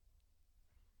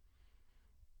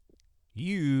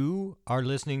You are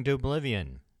listening to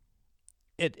Oblivion.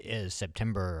 It is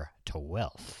September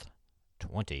 12th,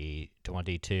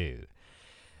 2022.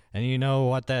 And you know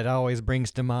what that always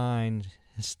brings to mind?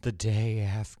 It's the day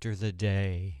after the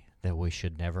day that we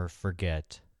should never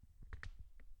forget.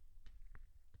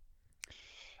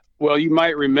 Well, you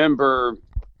might remember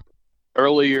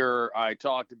earlier I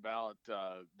talked about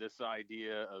this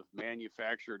idea of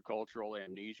manufactured cultural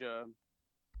amnesia,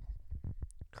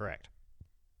 Correct.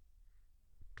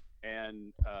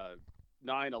 and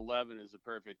 9/11 is a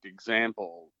perfect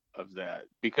example of that.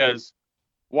 Because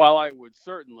while I would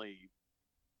certainly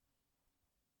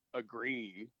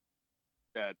agree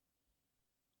that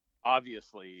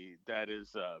obviously that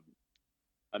is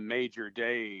a major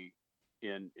day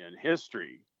in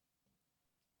history,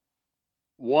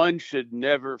 one should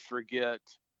never forget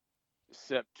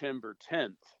September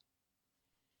 10th,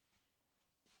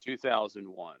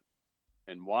 2001.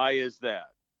 And why is that?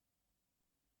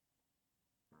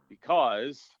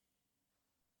 Because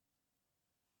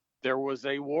there was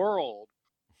a world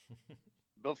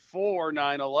before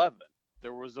 9/11.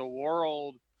 There was a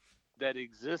world that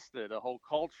existed, a whole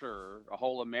culture, a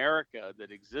whole America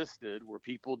that existed where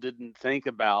people didn't think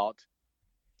about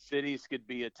cities could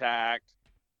be attacked.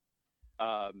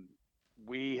 Um,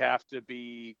 we have to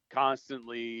be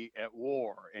constantly at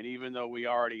war. And even though we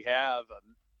already have a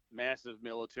massive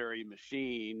military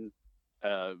machine,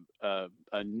 a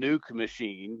nuke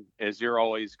machine, as you're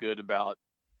always good about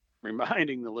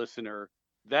reminding the listener,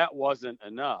 that wasn't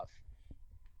enough.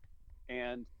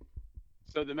 And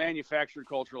so the manufactured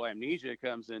cultural amnesia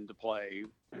comes into play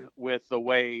with the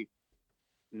way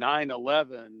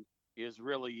 9/11 is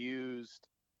really used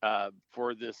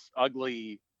for this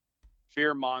ugly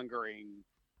fear mongering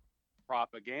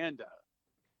propaganda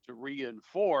to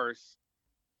reinforce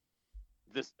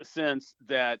this sense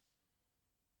that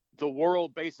the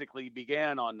world basically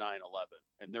began on 9/11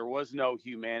 and there was no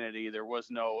humanity, there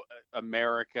was no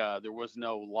America, there was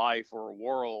no life or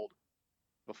world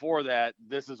before that.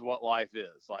 This is what life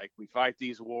is like. We fight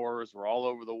these wars, we're all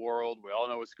over the world, we all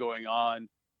know what's going on, and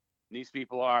these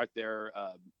people are out there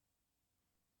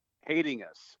hating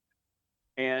us.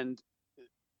 And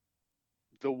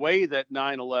the way that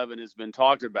 9/11 has been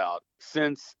talked about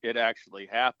since it actually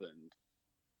happened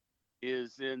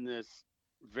is in this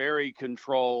very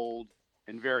controlled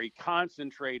and very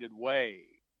concentrated way,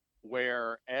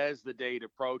 where as the date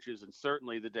approaches, and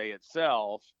certainly the day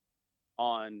itself,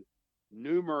 on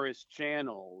numerous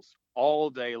channels all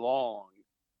day long,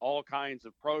 all kinds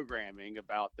of programming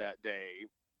about that day,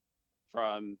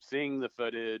 from seeing the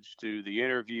footage to the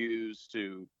interviews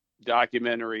to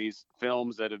documentaries,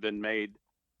 films that have been made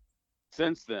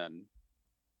since then,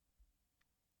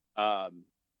 um,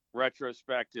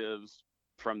 retrospectives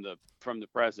from the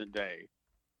present day.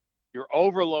 You're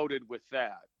overloaded with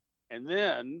that, and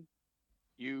then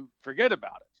you forget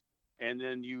about it, and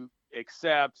then you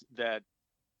accept that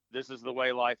this is the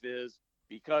way life is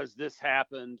because this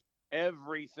happened.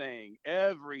 Everything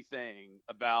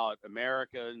about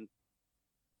American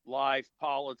life,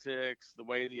 politics, the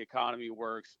way the economy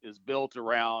works is built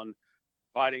around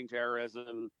fighting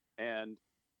terrorism. And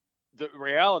the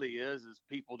reality is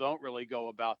people don't really go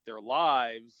about their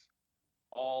lives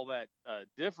all that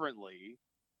differently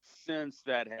since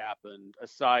that happened,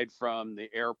 aside from the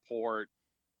airport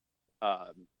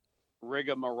um,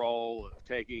 rigmarole of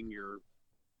taking your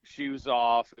shoes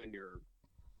off and your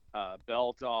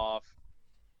belt off,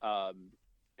 um,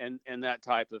 and that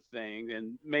type of thing,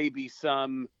 and maybe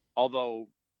some. Although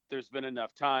there's been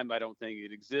enough time, I don't think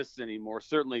it exists anymore.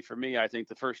 Certainly for me, I think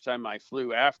the first time I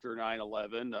flew after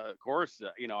 9/11, of course,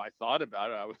 I thought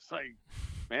about it. I was like,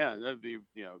 man, that'd be,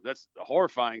 that's a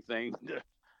horrifying thing to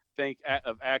think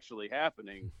of actually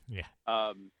happening, Yeah.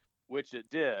 um, which it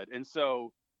did. And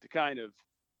so to kind of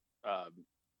um,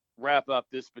 wrap up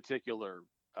this particular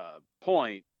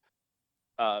point,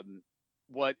 um,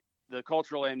 what the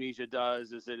cultural amnesia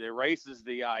does is it erases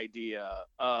the idea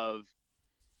of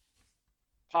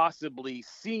possibly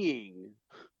seeing,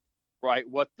 right,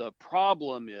 what the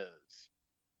problem is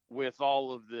with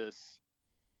all of this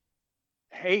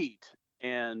hate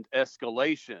and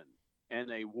escalation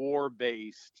and a war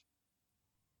based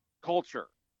culture,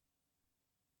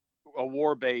 a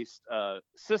war based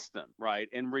system, right,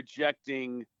 and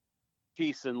rejecting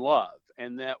peace and love.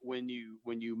 And that when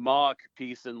you mock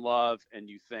peace and love and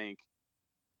you think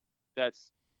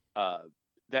that's uh,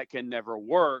 that can never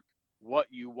work, what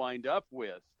you wind up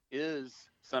with is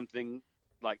something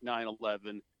like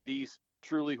 9/11. These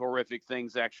truly horrific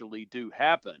things actually do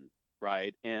happen,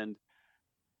 right? And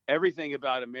everything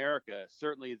about America,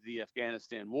 certainly the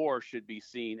Afghanistan war, should be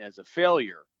seen as a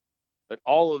failure But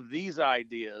all of these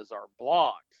ideas are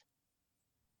blocked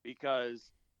because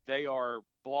they are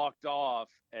blocked off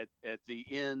at the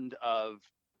end of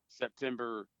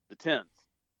September the 10th,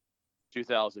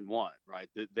 2001, right?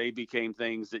 That they became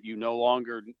things that you no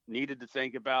longer needed to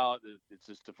think about. It's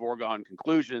just a foregone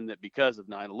conclusion that because of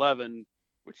 9/11,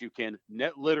 which you can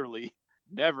literally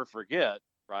never forget,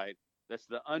 right? That's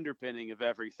the underpinning of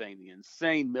everything, the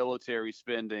insane military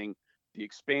spending, the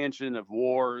expansion of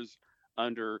wars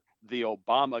under the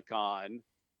Obama con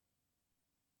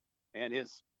and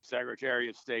his Secretary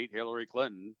of State, Hillary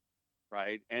Clinton,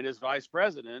 right? And his vice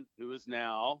president, who is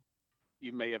now,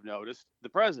 you may have noticed, the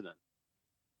president.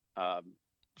 Um,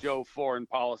 Joe Foreign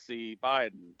Policy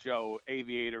Biden, Joe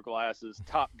Aviator Glasses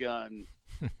Top Gun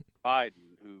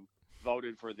Biden, who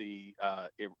voted for the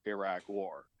Iraq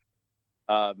War.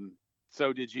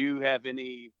 So, did you have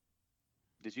any?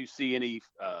 Did you see any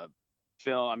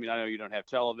film? I mean, I know you don't have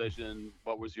television.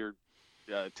 What was your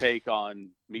take on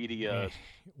media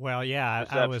Well, yeah,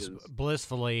 I was perceptions?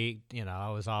 blissfully, I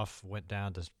was off, went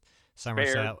down to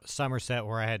Spared. Somerset,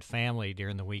 where I had family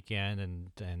during the weekend,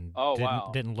 and Oh didn't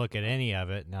wow. didn't look at any of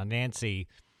it. Now Nancy,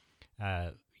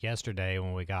 yesterday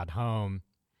when we got home,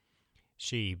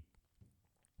 she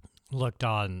looked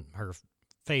on her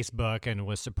Facebook and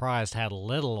was surprised how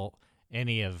little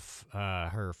any of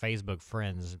her Facebook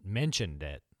friends mentioned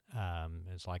it.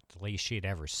 It's like the least she'd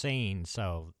ever seen.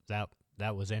 So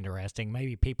that was interesting.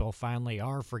 Maybe people finally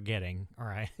are forgetting. All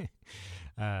right.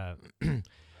 uh,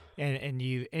 and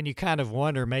you kind of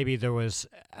wonder, maybe there was,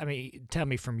 I mean, tell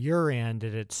me from your end,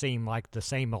 did it seem like the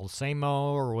same old,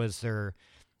 or was there,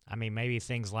 I mean, maybe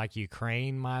things like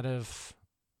Ukraine might have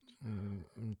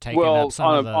taken up Well,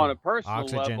 some of on the a personal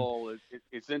oxygen? level,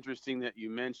 it's interesting that you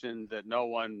mentioned that no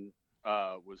one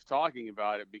was talking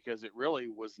about it because it really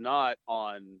was not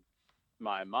on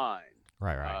my mind.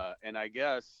 Right, right. And I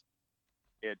guess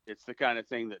it's the kind of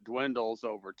thing that dwindles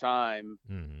over time.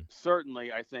 Mm-hmm.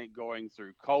 Certainly, I think going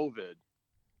through COVID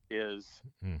is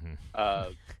Mm-hmm.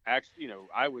 actually,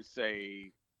 I would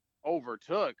say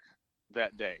overtook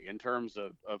that day in terms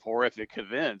of horrific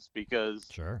events because,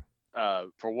 Sure.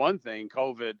 for one thing,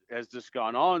 COVID has just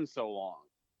gone on so long.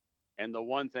 And the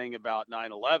one thing about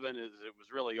 9/11 is it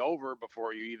was really over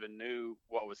before you even knew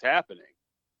what was happening.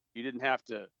 You didn't have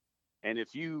to, and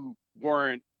if you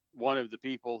weren't one of the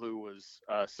people who was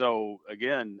so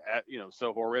again,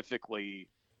 so horrifically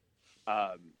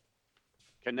um,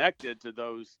 connected to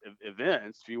those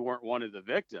events, if you weren't one of the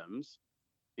victims,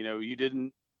 you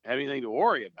didn't have anything to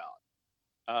worry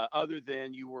about. Other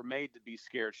than you were made to be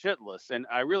scared shitless. And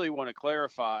I really want to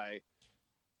clarify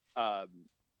um,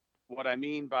 what I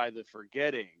mean by the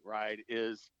forgetting, right?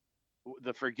 Is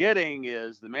the forgetting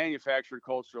is the manufactured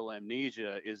cultural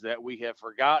amnesia is that we have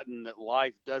forgotten that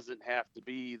life doesn't have to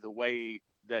be the way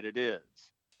that it is.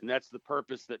 And that's the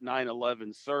purpose that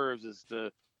 9/11 serves is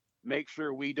to make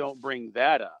sure we don't bring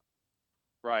that up,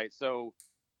 right? So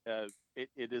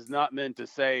it is not meant to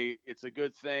say it's a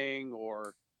good thing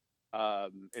or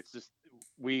it's just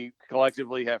we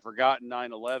collectively have forgotten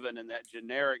 9/11 and that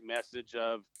generic message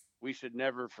of we should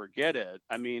never forget it.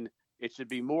 I mean, it should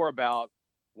be more about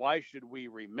why should we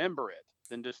remember it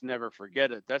than just never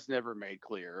forget it. That's never made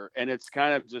clear. And it's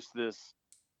kind of just this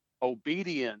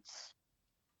obedience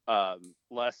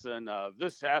lesson of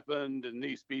this happened and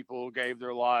these people gave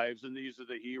their lives and these are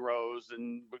the heroes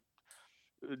and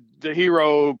the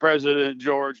hero President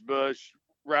George Bush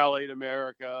rallied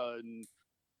America and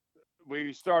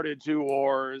we started two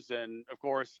wars. And of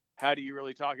course, how do you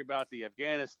really talk about the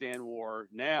Afghanistan war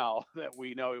now that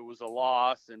we know it was a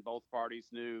loss and both parties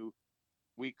knew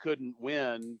we couldn't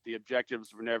win? The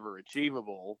objectives were never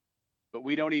achievable, but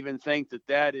we don't even think that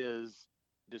that is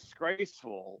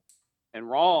disgraceful and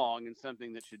wrong and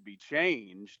something that should be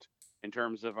changed in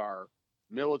terms of our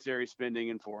military spending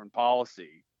and foreign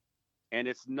policy. And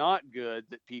it's not good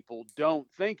that people don't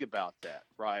think about that,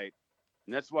 right?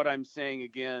 And that's what I'm saying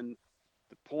again.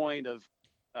 The point of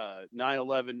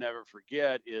 9/11 Never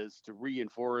Forget is to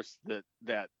reinforce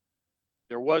that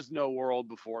there was no world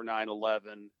before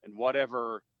 9/11, and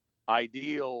whatever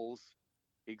ideals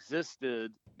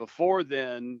existed before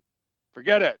then,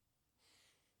 forget it.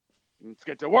 Let's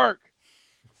get to work.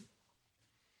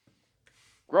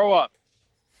 Grow up,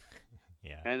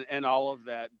 Yeah. and all of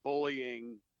that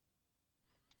bullying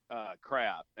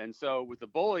crap. And so with the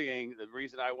bullying, the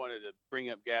reason I wanted to bring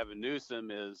up Gavin Newsom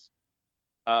is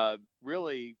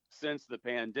really since the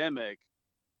pandemic,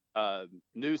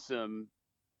 Newsom,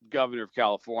 governor of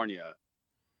California,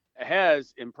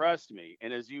 has impressed me.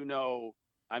 And as you know,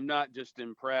 I'm not just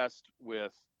impressed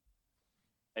with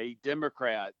a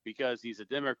Democrat because he's a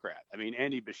Democrat. I mean,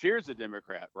 Andy Bashir's a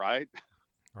Democrat, right?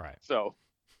 Right. So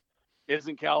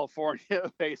isn't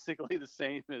California basically the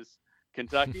same as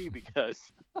Kentucky? Because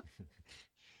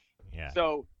Yeah.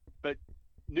 so, but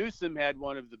Newsom had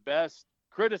one of the best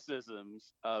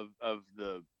criticisms of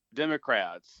the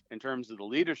Democrats in terms of the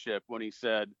leadership when he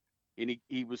said, and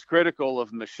he was critical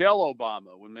of Michelle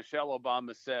Obama when Michelle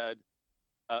Obama said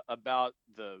about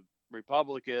the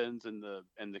Republicans and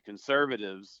the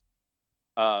conservatives,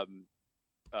 um,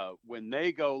 when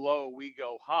they go low, we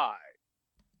go high.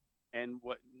 And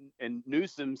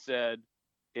Newsom said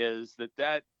is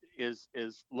that is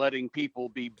letting people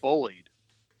be bullied,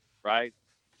 right?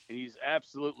 And he's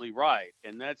absolutely right.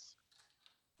 And that's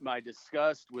my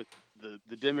disgust with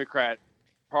the Democrat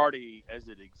Party as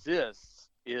it exists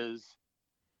is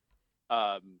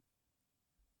um,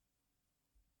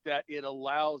 that it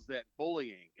allows that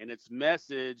bullying, and its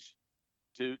message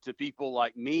to people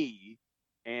like me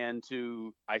and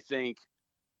to I think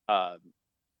uh,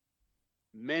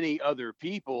 many other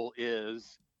people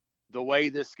is the way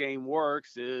this game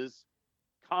works is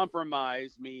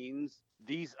compromise means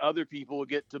these other people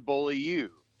get to bully you,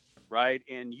 right?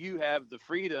 And you have the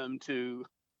freedom to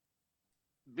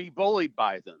be bullied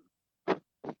by them,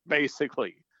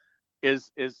 basically,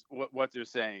 is what they're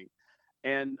saying.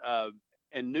 And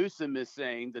Newsom is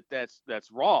saying that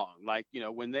that's wrong. Like,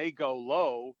 when they go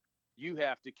low, you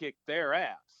have to kick their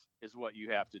ass is what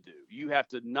you have to do. You have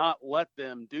to not let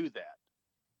them do that.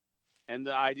 And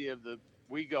the idea of the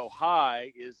we go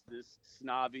high is this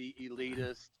snobby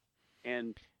elitist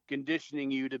and conditioning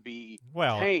you to be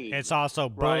Well, tame, it's also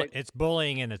right? it's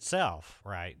bullying in itself,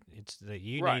 right? It's that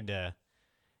Right.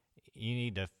 you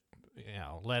need to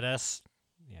let us,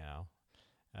 you know,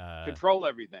 uh, Control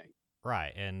everything.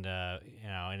 right, and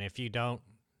and if you don't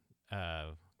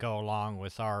go along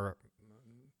with our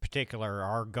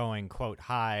going quote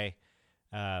high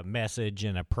message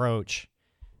and approach,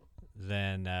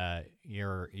 then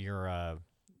you're a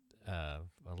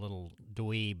little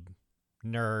dweeb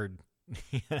nerd,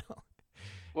 you know,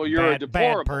 Well, you're a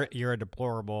deplorable. you're a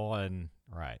deplorable, and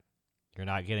right, you're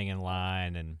not getting in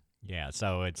line, and yeah,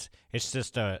 so it's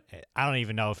just I don't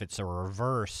even know if it's a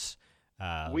reverse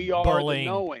We are the bullying.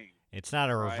 knowing, It's not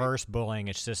a right? reverse bullying.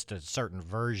 It's just a certain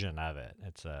version of it.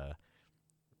 It's a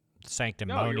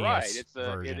No, you're right. sanctimonious It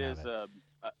version of is it.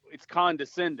 it's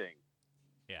condescending.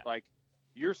 Yeah. Like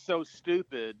you're so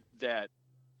stupid that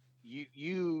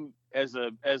you as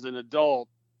an adult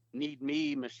need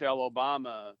me, Michelle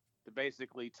Obama, to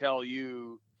basically tell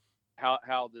you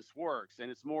how this works. And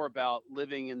it's more about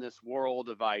living in this world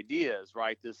of ideas,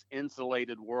 right? This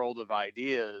insulated world of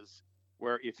ideas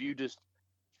where if you just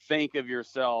think of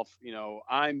yourself,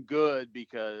 I'm good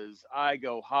because I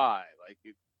go high. Like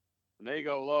when they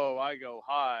go low, I go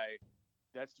high.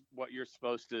 That's what you're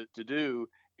supposed to do.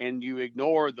 And you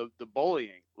ignore the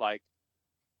bullying. Like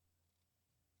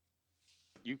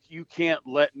you can't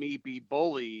let me be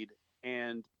bullied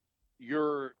and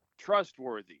you're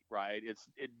trustworthy, right?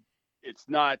 It's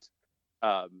not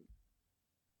um,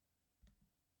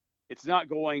 it's not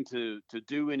going to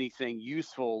do anything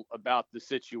useful about the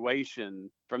situation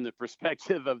from the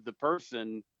perspective of the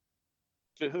person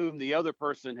to whom the other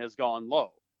person has gone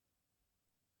low.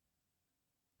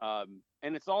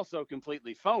 And it's also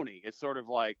completely phony. It's sort of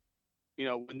like,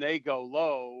 when they go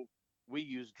low, we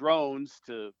use drones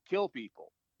to kill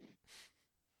people.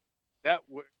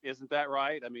 Isn't that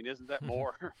right? I mean, isn't that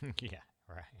more? Yeah.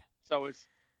 Right. So it's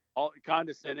all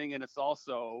condescending, and it's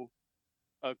also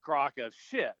a crock of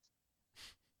shit. Yeah.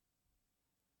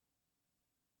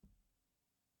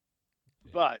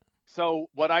 But so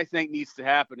what I think needs to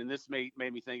happen, and this made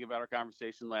me think about our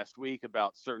conversation last week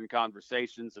about certain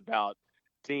conversations about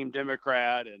Team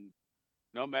Democrat and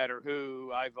no matter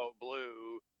who, I vote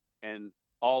blue, and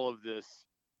all of this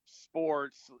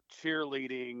sports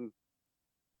cheerleading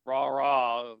rah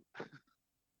rah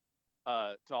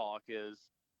talk is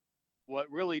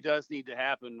what really does need to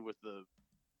happen with the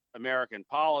American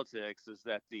politics is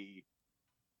that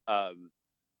um,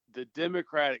 the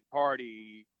Democratic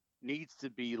Party needs to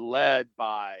be led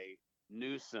by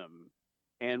Newsom,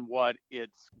 and what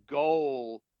its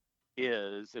goal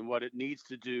is and what it needs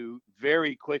to do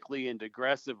very quickly and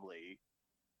aggressively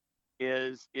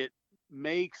is it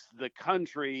makes the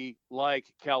country like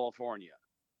California,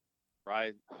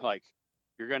 right? Like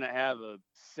you're going to have a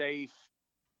safe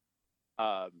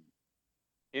um,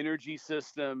 energy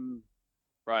system,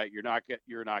 right? You're not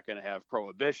going to have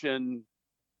prohibition.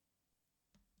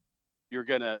 You're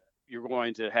going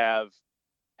to have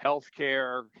health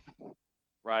care,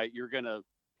 right? You're going to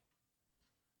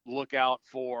look out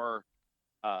for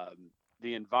um,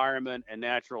 the environment and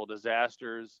natural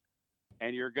disasters,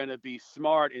 and you're going to be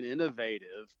smart and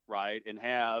innovative, right? And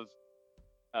have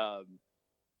um,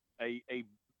 a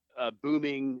a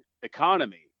booming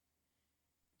economy,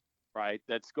 right?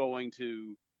 That's going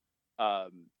to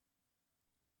um,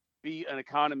 be an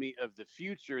economy of the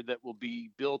future that will be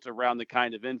built around the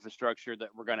kind of infrastructure that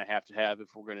we're going to have if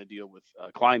we're going to deal with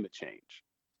climate change.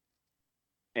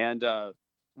 And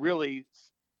really,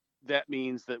 that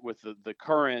means that with the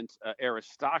current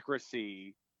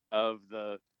aristocracy of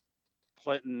the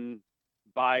Clinton,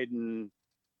 Biden,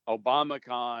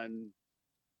 Obamacon,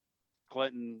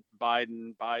 Clinton,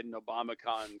 Biden, Biden,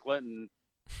 Obamacon, Clinton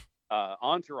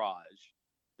entourage,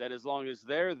 that as long as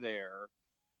they're there,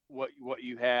 what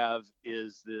you have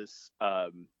is this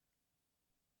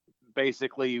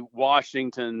basically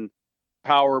Washington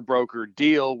power broker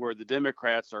deal where the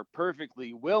Democrats are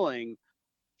perfectly willing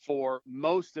for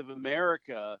most of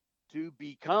America to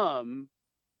become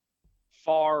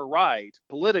far right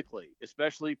politically,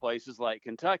 especially places like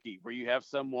Kentucky, where you have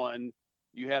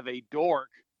a dork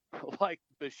like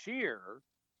Bashir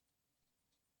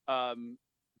um,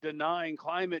 denying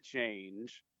climate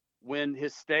change when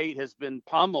his state has been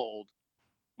pummeled,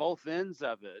 both ends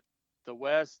of it, the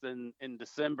West in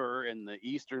December and the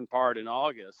eastern part in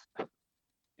August,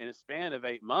 in a span of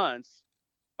 8 months,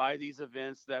 by these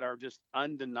events that are just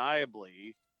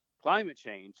undeniably climate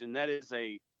change. And that is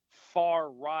a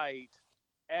far right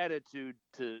attitude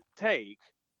to take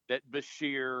that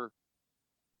Bashir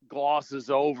glosses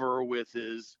over with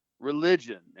his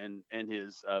religion and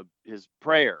his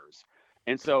prayers.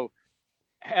 And so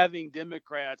having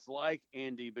Democrats like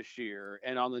Andy Bashir,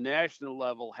 and on the national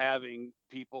level having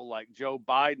people like Joe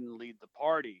Biden lead the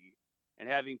party, and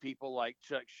having people like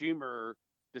Chuck Schumer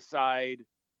decide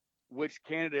which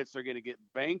candidates are going to get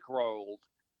bankrolled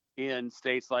in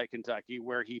states like Kentucky,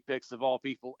 where he picks, of all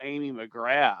people, Amy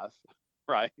McGrath,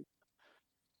 right?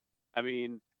 I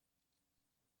mean,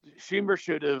 Schumer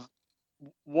should have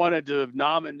wanted to have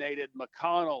nominated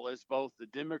McConnell as both the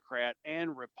Democrat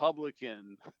and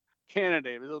Republican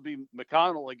candidate. It'll be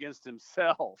McConnell against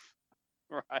himself,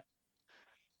 right?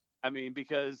 I mean,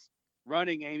 because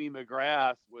running Amy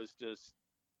McGrath was just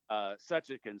such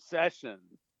a concession,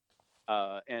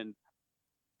 and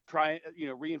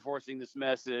reinforcing this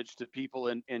message to people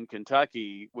in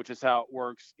Kentucky, which is how it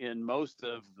works in most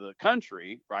of the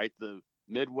country, right? The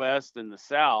Midwest and the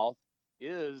South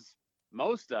is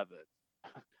most of it.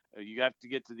 You have to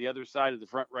get to the other side of the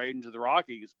Front Range of the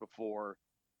Rockies before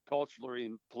culturally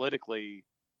and politically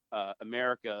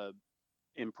America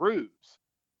improves.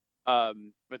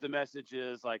 But the message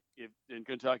is like, if in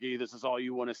Kentucky, this is all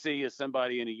you want to see is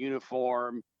somebody in a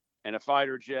uniform and a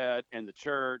fighter jet and the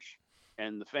church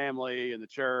and the family and the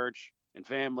church and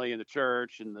family and the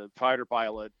church and the fighter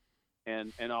pilot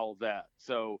and all of that.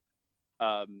 So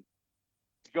to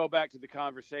go back to the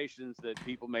conversations that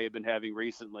people may have been having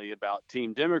recently about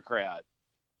Team Democrat,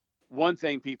 one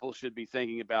thing people should be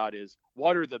thinking about is,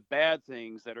 what are the bad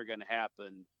things that are going to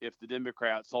happen if the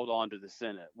Democrats hold on to the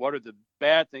Senate? What are the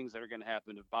bad things that are going to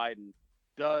happen if Biden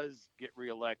does get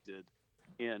reelected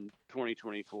in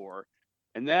 2024?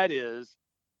 And that is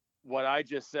what I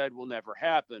just said will never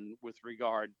happen with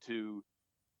regard to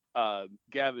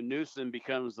Gavin Newsom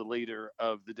becomes the leader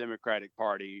of the Democratic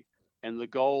Party. And the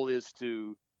goal is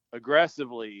to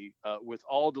aggressively, with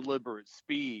all deliberate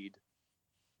speed,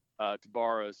 to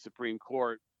borrow a Supreme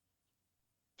Court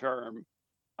term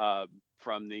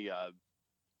from the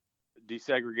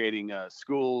desegregating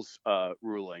schools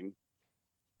ruling,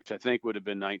 which I think would have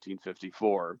been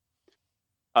 1954.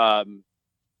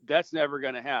 That's never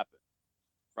going to happen,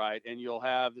 right? And you'll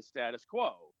have the status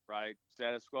quo, right?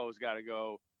 Status quo has got to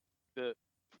go.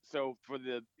 So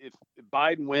if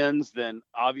Biden wins, then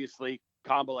obviously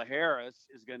Kamala Harris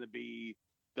is going to be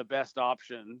the best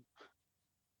option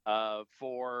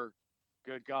for,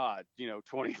 good God,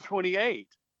 2028.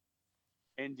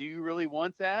 And do you really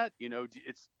want that?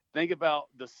 Think about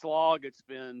the slog it's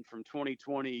been from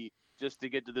 2020 just to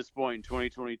get to this point in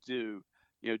 2022.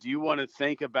 Do you want to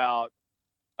think about,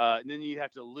 and then you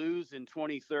have to lose in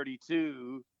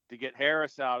 2032 to get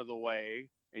Harris out of the way,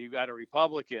 and you've got a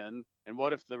Republican. And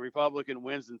what if the Republican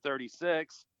wins in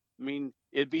 36? I mean,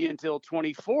 it'd be until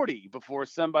 2040 before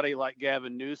somebody like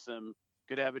Gavin Newsom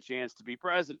could have a chance to be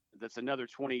president. That's another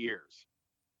 20 years.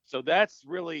 So that's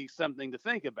really something to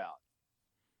think about.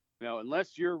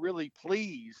 Unless you're really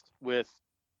pleased with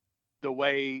the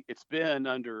way it's been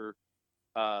under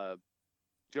Joe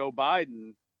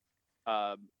Biden,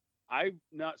 I'm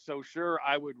not so sure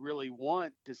I would really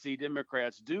want to see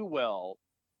Democrats do well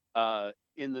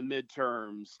in the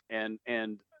midterms, and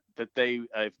that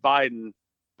if Biden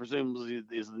presumably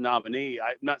is the nominee.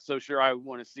 I'm not so sure I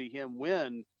want to see him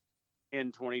win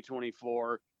in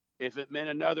 2024 if it meant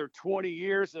another 20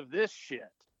 years of this shit.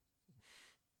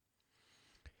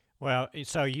 Well,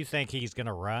 so you think he's going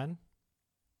to run?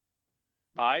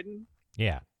 Biden?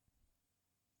 Yeah.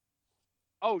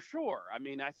 Oh, sure. I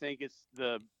mean, I think it's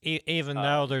the Even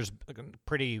though there's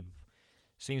pretty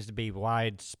seems to be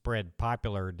widespread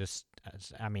popular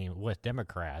I mean with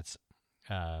Democrats.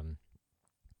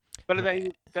 But I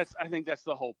think that's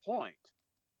the whole point,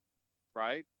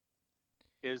 right?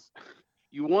 Is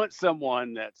you want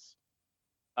someone that's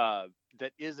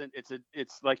that isn't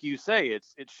it's like you say,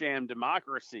 it's sham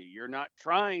democracy. You're not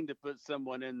trying to put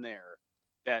someone in there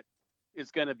that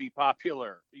is going to be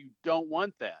popular. You don't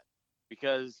want that,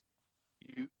 because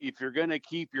if you're going to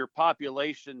keep your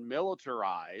population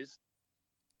militarized,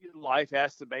 life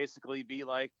has to basically be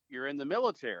like you're in the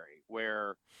military,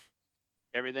 where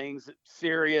everything's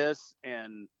serious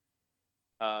and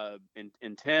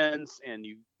intense, and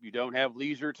you don't have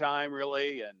leisure time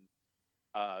really, and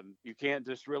you can't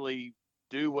just really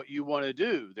do what you want to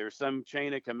do. There's some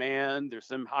chain of command, there's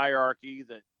some hierarchy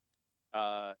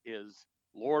that is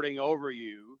lording over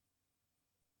you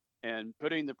and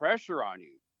putting the pressure on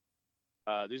you.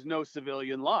 There's no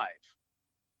civilian life.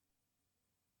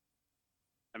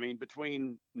 I mean,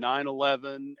 between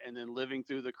 9/11 and then living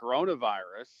through the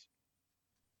coronavirus,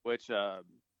 which you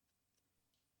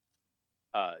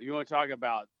want to talk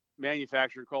about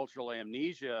manufactured cultural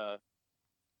amnesia.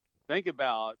 Think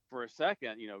about for a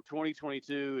second,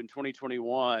 2022 and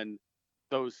 2021,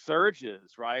 those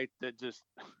surges, right, that just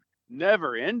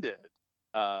never ended.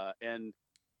 And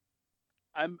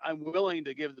I'm willing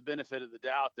to give the benefit of the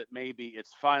doubt that maybe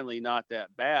it's finally not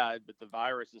that bad, but the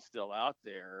virus is still out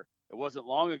there. It wasn't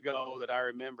long ago that I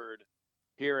remembered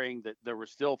hearing that there were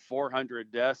still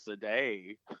 400 deaths a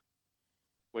day,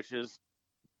 which is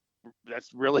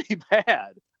that's really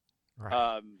bad.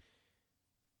 Right.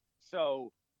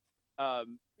 So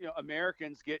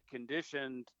Americans get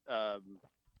conditioned.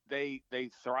 They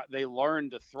learn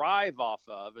to thrive off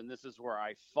of, and this is where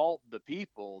I fault the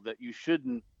people that you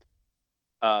shouldn't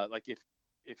like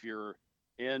if you're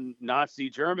in Nazi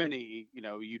Germany,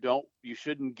 you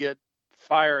shouldn't get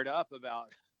fired up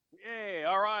about, hey,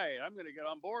 all right, I'm going to get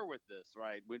on board with this,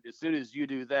 right? As soon as you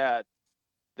do that,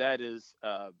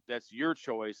 that's your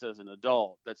choice as an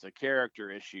adult. That's a character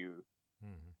issue.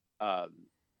 Mm-hmm.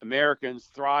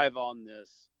 Americans thrive on this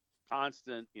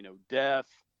constant, death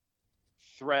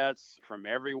threats from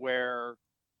everywhere.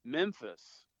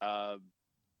 Memphis,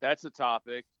 that's a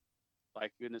topic.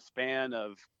 Like in a span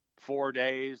of 4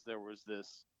 days, there was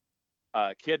this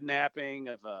kidnapping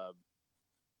of a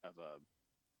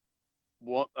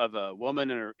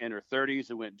woman in her 30s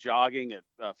who went jogging at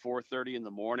 4:30 in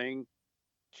the morning.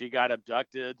 She got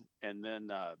abducted and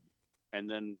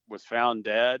then was found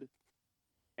dead.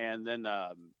 And then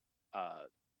I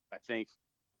think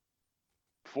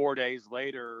 4 days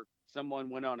later, someone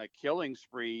went on a killing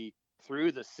spree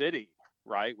through the city,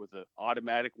 right, with an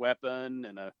automatic weapon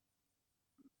and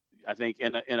I think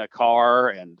in a car,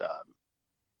 and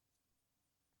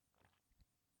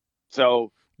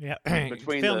so yeah.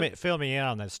 between fill me in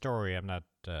on that story. I'm not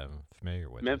familiar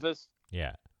with Memphis. It.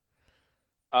 Yeah.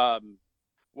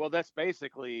 Well, that's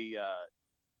basically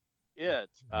it.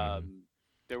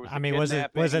 There was. I mean, was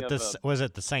it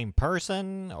the same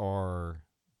person, or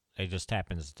it just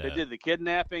happens to? They did the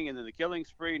kidnapping and then the killing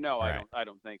spree. No, right. I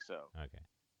don't think so. Okay.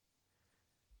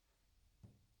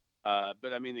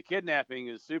 But I mean, the kidnapping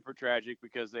is super tragic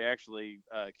because they actually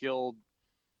killed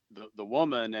the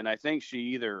woman, and I think she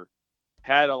either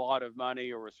had a lot of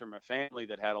money or was from a family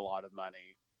that had a lot of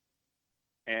money.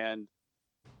 And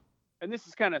this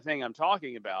is kind of thing I'm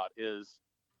talking about is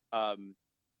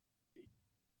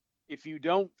if you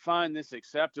don't find this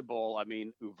acceptable, I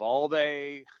mean,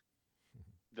 Uvalde,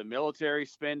 the military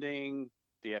spending,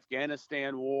 the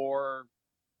Afghanistan war,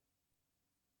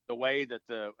 the way that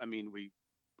the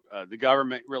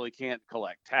government really can't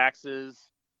collect taxes.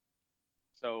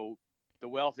 So the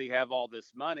wealthy have all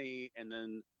this money, and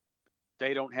then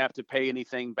they don't have to pay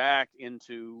anything back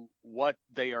into what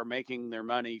they are making their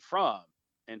money from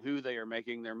and who they are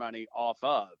making their money off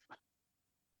of.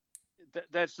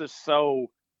 That's just so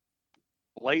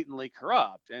blatantly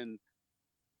corrupt. And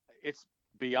it's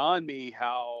beyond me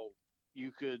how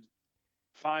you could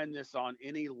find this on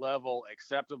any level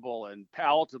acceptable and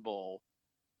palatable,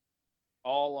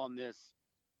 all on this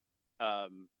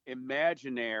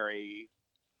imaginary,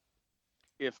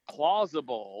 if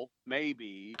plausible,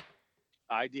 maybe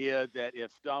idea that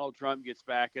if Donald Trump gets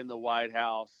back in the White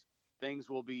House, things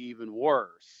will be even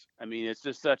worse. I mean, it's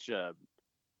just such a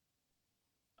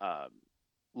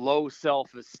low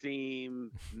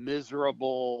self-esteem,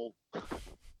 miserable,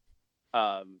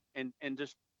 and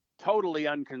just totally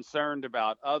unconcerned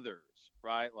about others,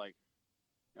 right? Like,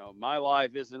 my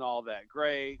life isn't all that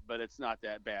great, but it's not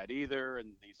that bad either.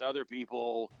 And these other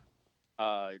people,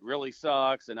 it really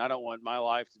sucks, and I don't want my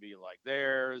life to be like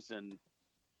theirs. And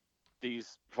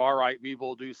these far right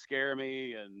people do scare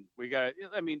me, and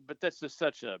but that's just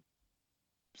such a.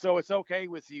 So it's okay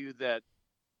with you that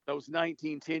those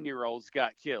 19, 10-year-olds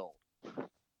got killed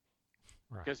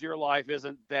Right. because your life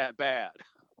isn't that bad.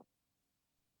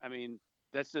 I mean,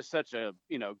 that's just such a,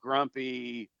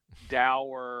 grumpy,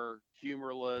 dour,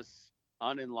 humorless,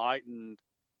 unenlightened,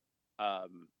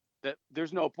 that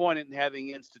there's no point in having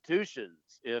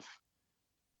institutions if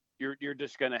you're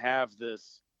just going to have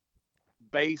this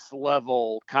base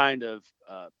level kind of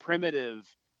primitive.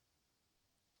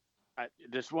 I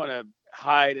just want to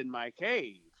hide in my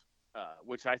cave,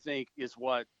 which I think is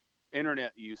what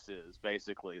internet use is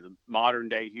basically. The modern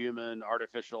day human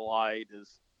artificial light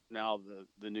is now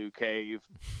the new cave.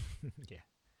 Yeah.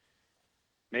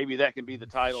 Maybe that can be the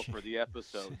title for the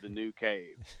episode, The New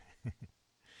Cave.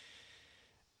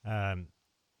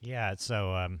 Yeah.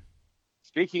 So,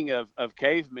 Speaking of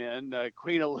cavemen,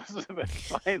 Queen Elizabeth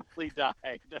finally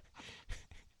died.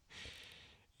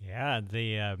 yeah,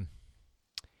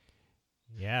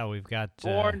 yeah, we've got,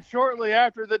 Born shortly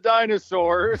after the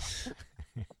dinosaurs.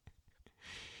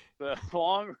 The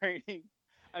long reigning.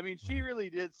 I mean, she really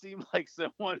did seem like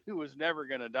someone who was never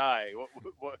going to die.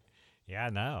 What? yeah,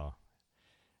 no.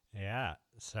 Yeah.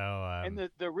 So, And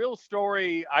the real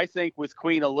story, I think, with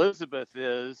Queen Elizabeth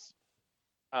is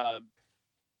uh,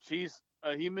 she's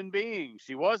a human being.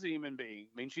 She was a human being.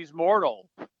 I mean, she's mortal.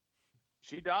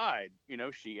 She died.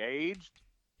 She aged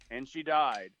and she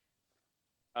died.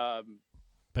 Um,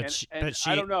 but and she, and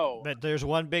I don't know. but there's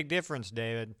one big difference,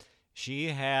 David. She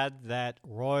had that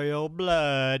royal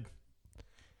blood.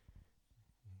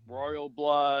 Royal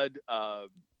blood,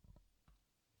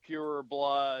 pure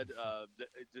blood.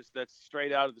 Just that's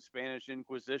straight out of the Spanish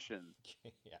Inquisition.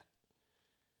 Yeah.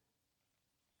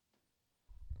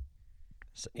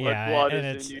 So, What yeah, blood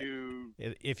and is in you?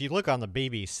 if you look on the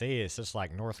BBC, it's just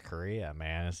like North Korea,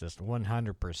 man. It's just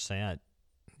 100%,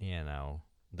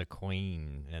 the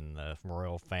queen and the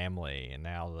royal family, and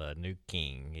now the new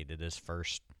king. He did his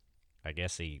first. I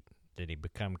guess did he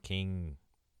become king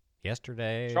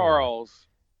yesterday? Or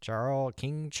Charles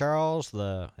King Charles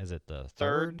is it the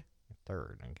third.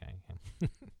 Third, okay.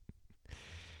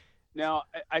 Now,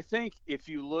 I think if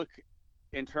you look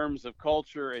in terms of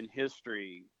culture and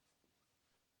history,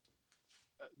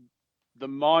 the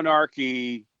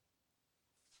monarchy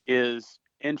is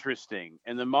interesting,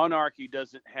 and the monarchy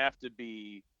doesn't have to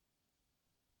be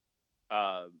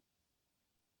uh,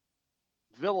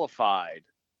 vilified.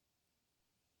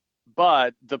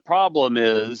 But the problem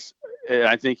is, and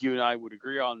I think you and I would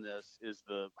agree on this, is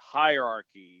the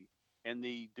hierarchy and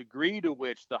the degree to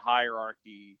which the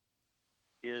hierarchy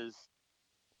is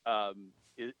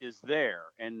is there,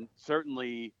 and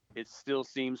certainly it still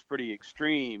seems pretty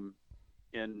extreme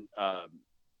in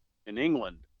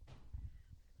England.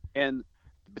 And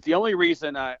but the only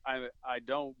reason I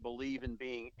don't believe in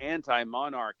being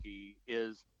anti-monarchy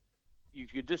is you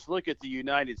could just look at the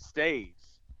United States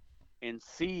and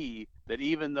see that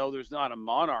even though there's not a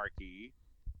monarchy,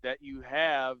 that you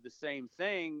have the same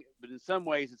thing, but in some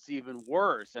ways it's even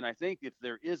worse. And I think if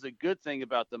there is a good thing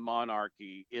about the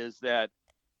monarchy is that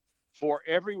for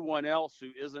everyone else who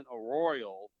isn't a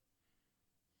royal,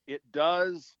 it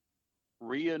does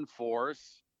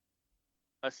reinforce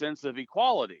a sense of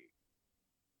equality,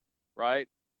 right?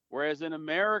 Whereas in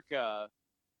America,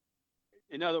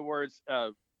 in other words,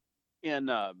 in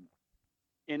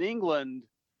England,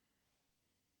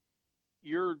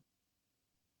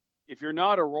 if you're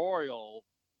not a royal,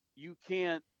 you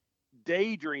can't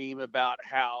daydream about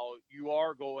how you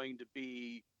are going to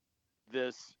be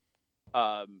this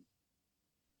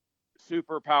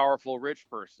super powerful rich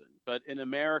person. But in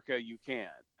America, you can't.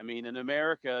 I mean, in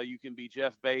America, you can be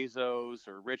Jeff Bezos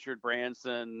or Richard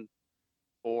Branson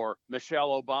or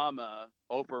Michelle Obama,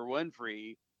 Oprah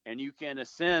Winfrey, and you can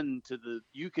ascend to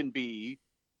you can be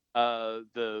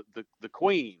the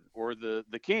queen or the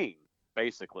king,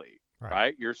 basically,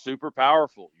 right? You're super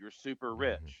powerful. You're super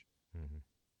rich.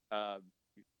 Mm-hmm.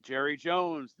 Jerry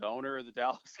Jones, the owner of the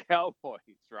Dallas Cowboys,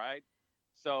 right?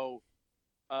 So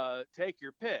take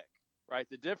your pick, right?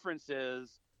 The difference is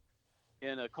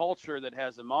in a culture that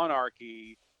has a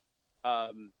monarchy,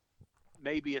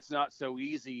 maybe it's not so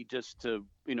easy just to,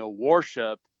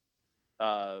 worship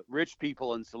rich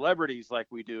people and celebrities like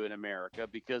we do in America,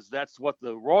 because that's what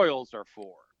the royals are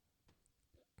for.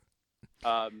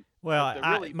 Well, The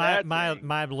really bad thing,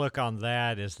 my look on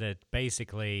that is that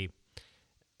basically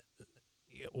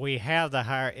we have the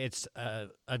higher. It's a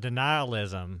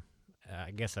denialism.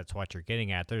 I guess that's what you're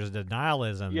getting at. There's a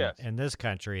denialism yes, in this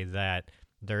country that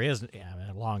there is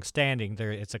long-standing.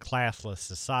 There, it's a classless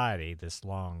society. This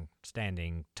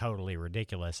long-standing, totally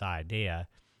ridiculous idea.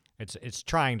 It's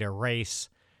trying to erase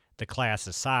the class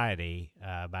society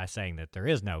by saying that there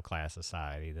is no class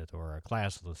society, that we're a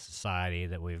classless society,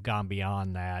 that we've gone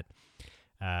beyond that.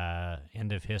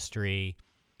 End of history.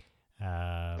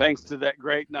 thanks to that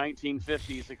great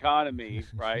 1950s economy,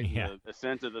 right, and Yeah, the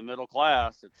ascent of the middle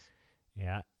class, it's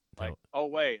yeah. like, oh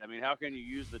wait, I mean, how can you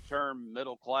use the term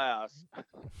middle class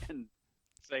and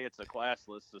say it's a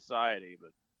classless society?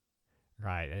 But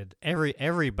Right.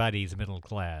 Everybody's middle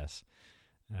class.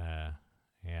 Uh,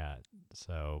 yeah.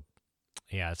 So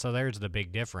yeah. So there's the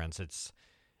big difference. It's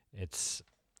it's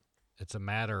a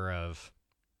matter of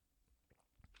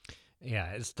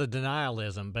It's the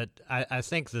denialism. But I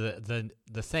think the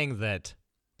thing that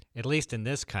at least in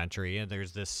this country, and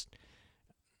there's this,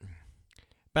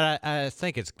 but I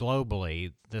think it's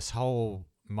globally this whole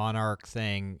monarch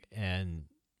thing, and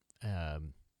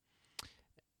um,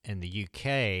 in the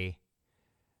UK.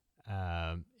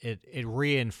 It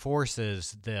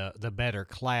reinforces the better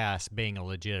class being a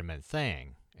legitimate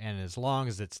thing, and as long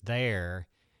as it's there,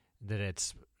 that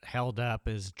it's held up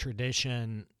as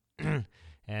tradition,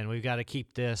 and we've got to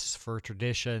keep this for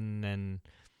tradition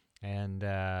and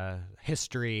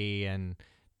history and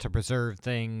to preserve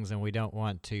things, and we don't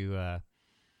want to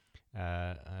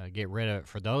get rid of it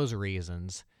for those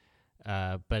reasons.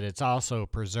 But it's also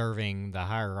preserving the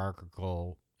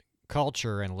hierarchical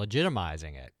culture and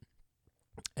legitimizing it.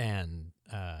 And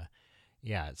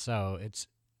so it's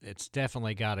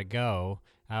definitely got to go.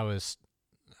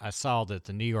 I saw that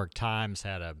the New York Times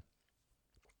had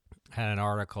an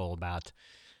article about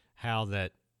how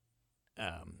that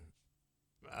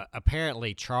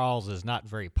apparently Charles is not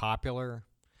very popular,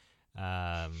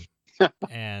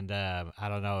 and I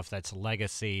don't know if that's a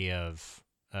legacy of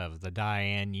the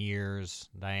Diana years,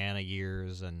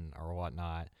 and or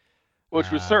whatnot. which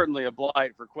was certainly a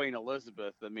blight for Queen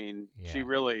Elizabeth. I mean, she Yeah,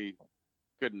 really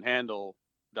couldn't handle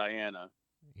Diana.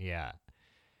 yeah.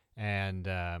 And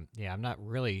I'm not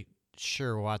really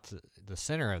sure what's the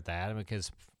center of that because,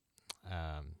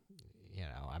 um,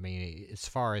 I mean, as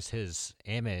far as his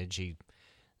image, he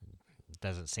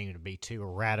doesn't seem to be too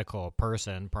radical a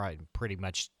person. Probably pretty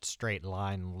much straight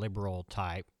line liberal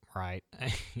type, right?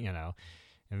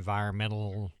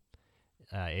 Environmental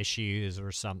issues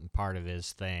or something part of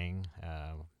his thing,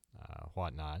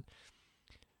 whatnot.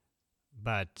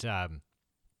 But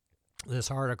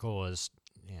this article is,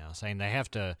 saying they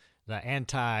have to, the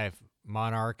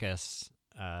anti-monarchists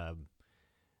uh,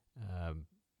 uh,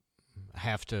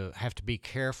 have to be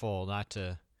careful not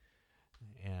to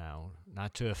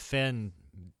offend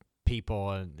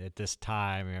people at this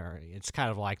time. Or it's kind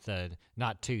of like the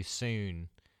not too soon,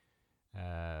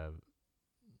 uh,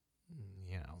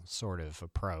 sort of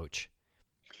approach.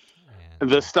 And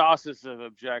The stasis of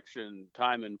objection,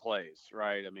 time and place,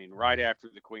 right? I mean, right after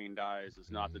the Queen dies is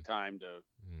not the time to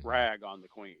rag on the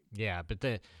Queen. yeah, but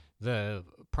the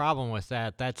problem with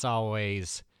that's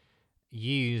always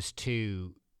used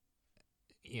to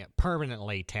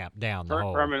permanently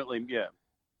Permanently, yeah,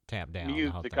 tap down the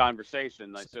mute whole the thing.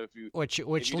 conversation. Like, so if Which you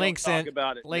don't links talk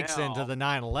about it into now, the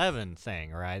 9/11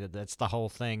 thing, right? That's the whole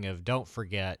thing of don't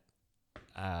forget.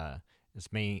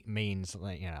 This means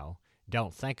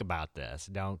don't think about this.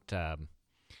 Don't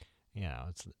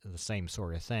it's the same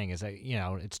sort of thing. Is that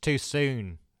it's too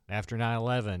soon after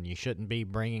 9/11. You shouldn't be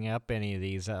bringing up any of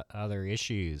these other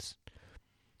issues.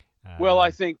 well,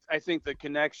 I think the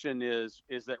connection is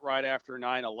that right after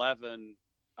 9/11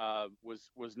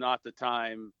 was not the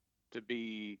time to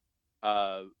be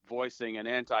voicing an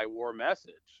anti-war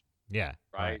message, Yeah.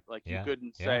 right? Like, you Yeah.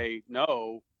 couldn't Yeah. say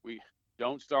no, we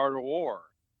don't start a war.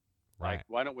 Like, Right.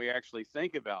 why don't we actually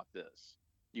think about this?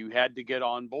 You had to get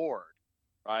on board,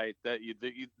 right?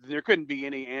 There couldn't be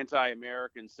any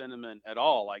anti-American sentiment at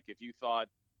all. Like, if you thought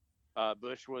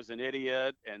Bush was an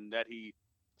idiot and that he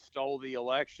stole the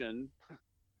election,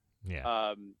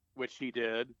 Yeah. which he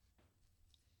did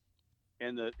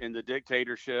in the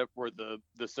dictatorship, where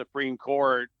the Supreme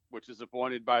Court, which is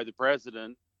appointed by the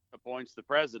president, appoints the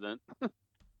president.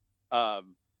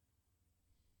 um,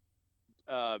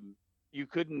 you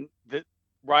couldn't that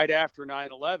right after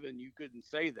 9/11 you couldn't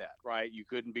say that, right? You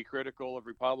couldn't be critical of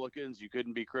Republicans, you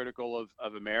couldn't be critical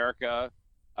of America,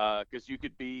 because you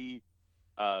could be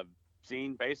uh,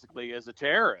 seen basically as a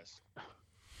terrorist,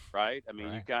 right? I mean,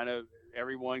 you Right. kind of,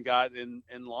 everyone got in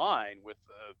line with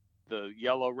the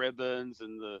yellow ribbons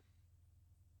and the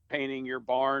painting your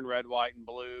barn red, white, and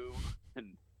blue.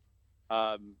 And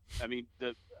I mean,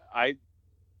 I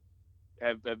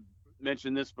have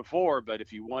mentioned this before, but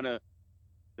if you want to,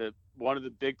 one of the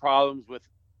big problems with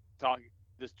talking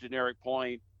this generic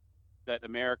point that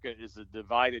America is a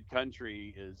divided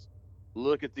country is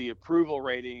look at the approval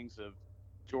ratings of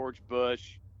George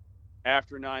Bush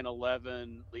after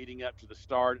 9/11, leading up to the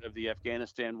start of the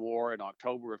Afghanistan war in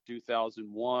October of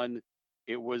 2001.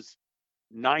 It was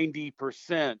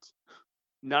 90%,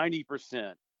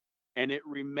 90%. And it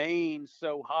remained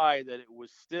so high that it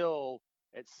was still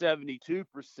at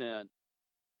 72%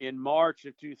 in March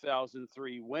of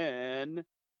 2003 when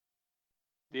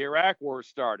the Iraq war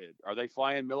started. Are they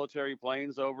flying military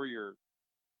planes over your,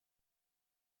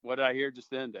 what did I hear just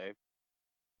then, Dave?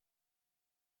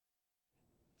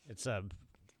 It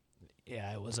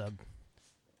was a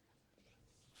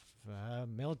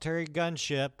military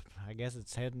gunship. I guess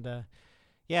it's heading to.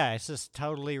 Yeah, it's just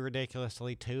totally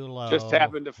ridiculously too low. Just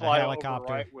happened to fly helicopter.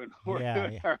 over right when we're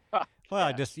doing our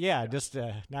well, just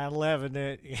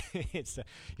 9/11. It's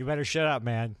you better shut up,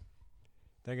 man.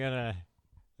 They're gonna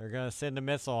send a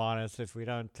missile on us if we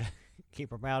don't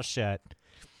keep our mouths shut.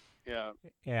 Yeah.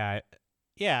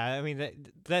 I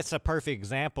mean that's a perfect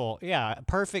example. Yeah,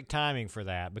 perfect timing for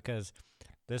that because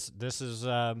this is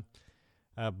a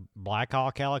Black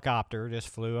Hawk helicopter just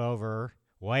flew over.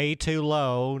 Way too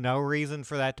low. No reason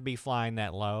for that to be flying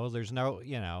that low. There's no,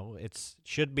 it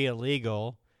should be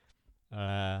illegal.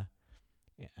 In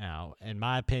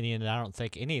my opinion, I don't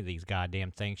think any of these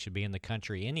goddamn things should be in the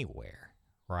country anywhere,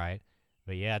 right?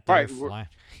 But yeah, they're flying.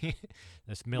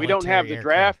 This military we don't have the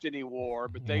aircraft. draft anymore,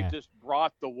 but they just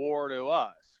brought the war to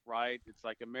us, right? It's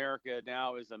like America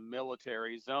now is a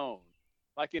military zone.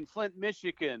 Like in Flint,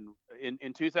 Michigan,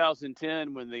 in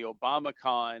 2010, when the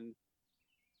Obamacon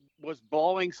was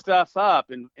blowing stuff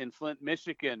up in Flint,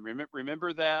 Michigan.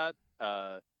 Remember that?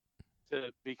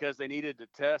 Because they needed to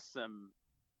test some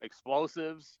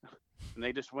explosives, and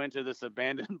they just went to this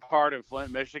abandoned part of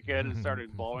Flint, Michigan, and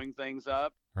started blowing things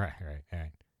up. Right.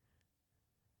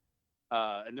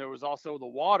 And there was also the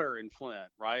water in Flint,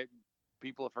 right?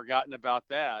 People have forgotten about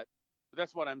that. But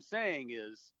that's what I'm saying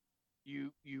is,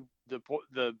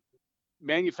 the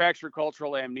manufacturer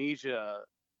cultural amnesia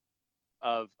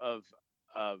of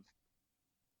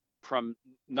from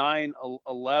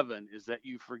 9/11 is that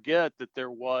you forget that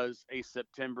there was a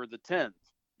September the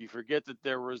 10th. You forget that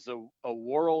there was a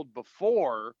world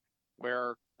before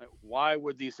where why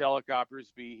would these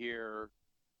helicopters be here?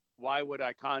 Why would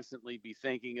I constantly be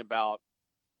thinking about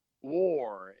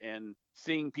war and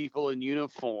seeing people in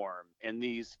uniform and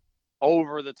these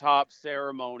over the top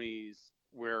ceremonies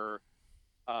where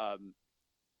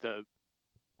the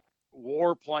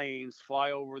warplanes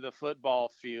fly over the football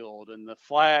field and the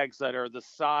flags that are the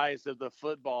size of the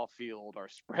football field are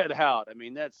spread out. I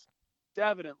mean, that's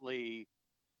definitely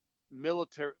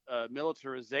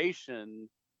militarization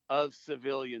of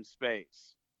civilian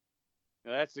space.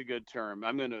 Now, that's a good term.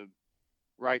 I'm going to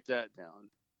write that down.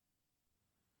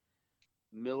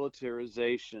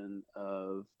 Militarization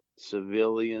of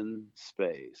civilian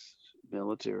space.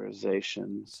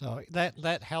 Militarization. So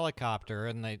that helicopter,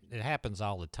 and it happens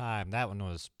all the time. That one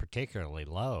was particularly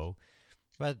low,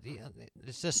 but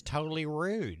it's just totally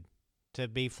rude to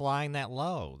be flying that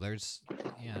low. There's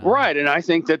right, and I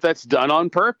think that's done on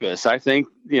purpose. I think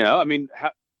I mean,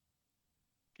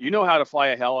 you know how to fly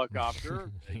a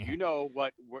helicopter. Yeah. You know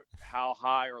how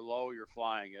high or low you're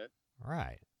flying it.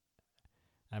 Right.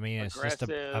 I mean, Aggressive,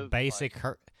 it's just a basic.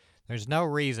 There's no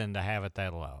reason to have it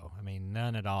that low. I mean,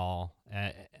 none at all,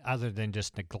 other than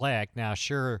just neglect. Now,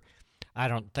 sure, I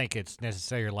don't think it's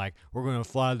necessarily like we're going to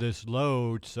fly this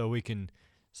low so we can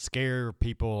scare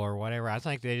people or whatever. I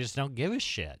think they just don't give a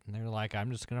shit. And they're like,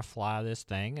 I'm just going to fly this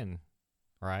thing, and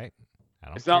right?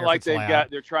 It's not like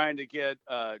they're trying to get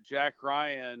Jack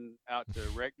Ryan out to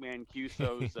Rick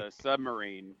Mancuso's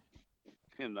submarine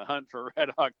in the hunt for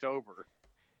Red October.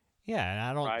 Yeah, and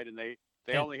I don't. Right, and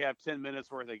they only have 10 minutes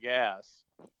worth of gas.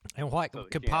 And what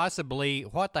could possibly,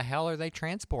 what the hell are they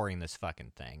transporting this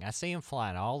fucking thing? I see them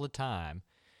flying all the time,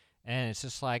 and it's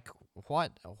just like,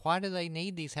 why do they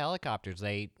need these helicopters?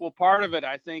 Well, part of it,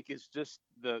 I think, is just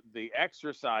the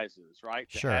exercises, right?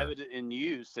 To Sure. have it in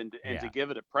use and to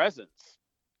give it a presence.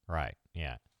 Right,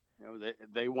 yeah.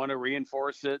 They want to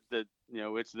reinforce it that,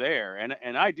 it's there.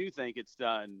 And I do think it's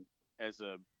done as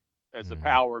a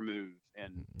power move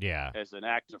and as an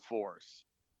act of force.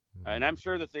 And I'm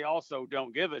sure that they also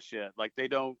don't give a shit. Like, they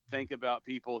don't think about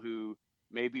people who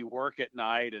maybe work at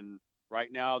night and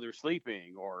right now they're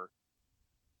sleeping, or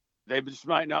they just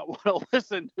might not want to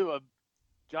listen to a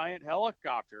giant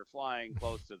helicopter flying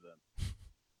close to them.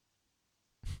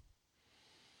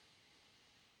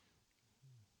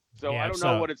 So I Yeah. don't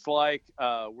know what it's like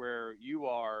where you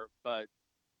are, but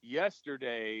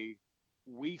yesterday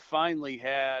we finally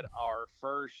had our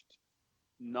first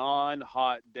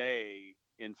non-hot day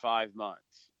in 5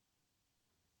 months.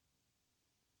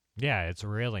 Yeah, it's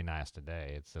really nice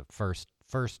today. It's the first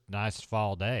nice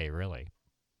fall day, really.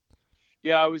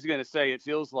 Yeah, I was going to say it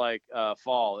feels like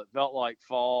fall. It felt like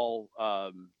fall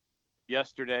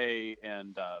yesterday,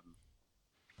 and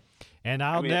And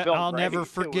I mean it felt I'll great. never It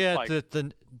was forget like that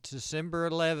the December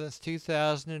 11th,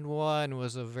 2001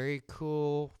 was a very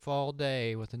cool fall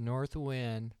day with a north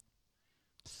wind,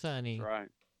 that's sunny. right.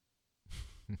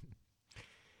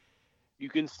 You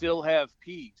can still have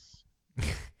peace.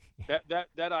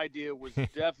 That idea was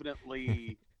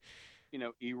definitely,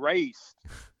 erased.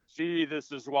 See,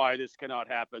 this is why this cannot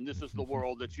happen. This is the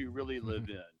world that you really live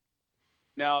in.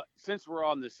 Now, since we're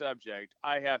on the subject,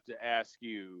 I have to ask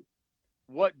you,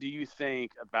 what do you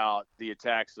think about the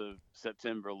attacks of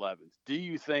September 11th? Do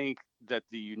you think that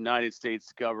the United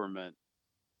States government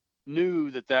knew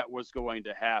that that was going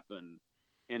to happen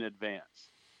in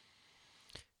advance?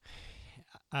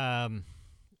 Um,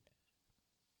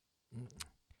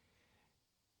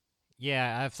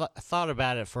 yeah, I've thought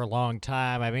about it for a long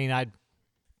time. I mean,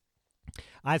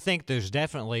 I think there's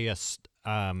definitely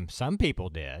some people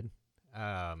did.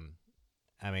 Um,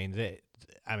 I mean,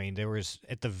 there was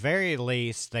at the very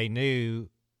least they knew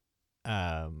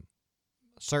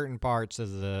certain parts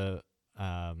of the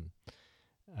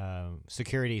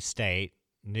security state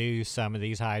knew some of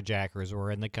these hijackers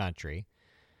were in the country.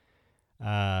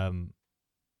 And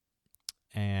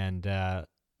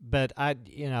but I've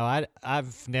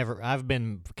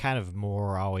been kind of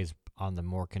more always on the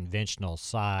more conventional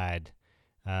side,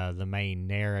 the main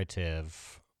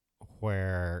narrative,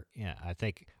 where I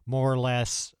think more or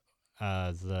less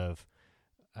the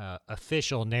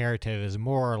official narrative is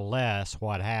more or less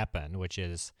what happened, which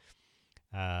is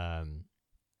that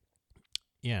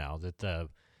the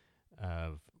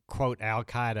quote Al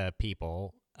Qaeda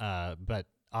people, but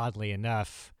oddly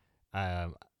enough,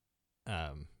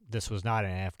 this was not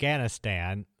in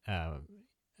Afghanistan.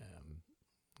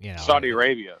 Saudi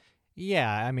Arabia.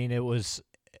 Yeah, I mean it was.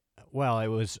 Well, it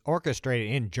was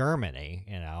orchestrated in Germany,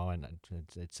 and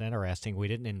it's interesting. We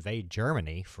didn't invade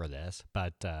Germany for this,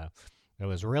 but it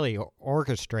was really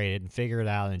orchestrated and figured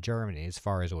out in Germany, as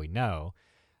far as we know.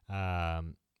 Of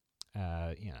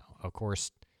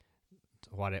course,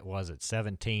 what it was at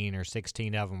 17 or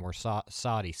 16 of them were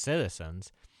Saudi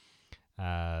citizens.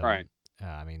 Right.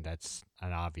 I mean, that's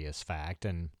an obvious fact,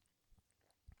 and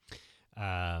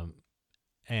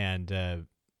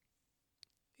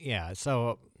yeah.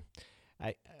 So,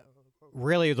 I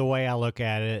really the way I look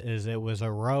at it is it was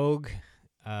a rogue,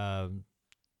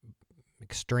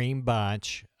 extreme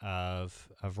bunch of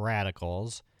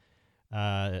radicals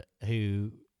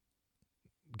who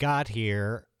got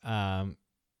here.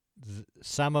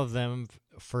 Some of them,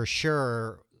 for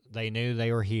sure, they knew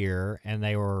they were here and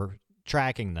they were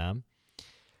tracking them.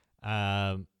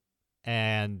 And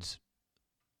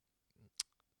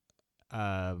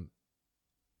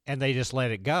they just let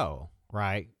it go,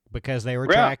 right? Because they were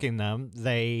tracking them.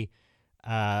 They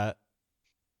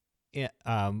didn't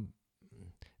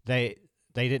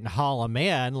haul them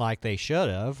in like they should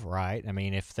have, right? I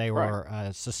mean, if they were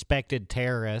suspected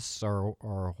terrorists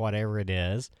or whatever it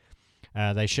is,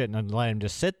 they shouldn't have let them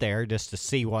just sit there just to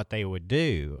see what they would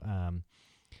do.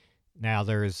 Now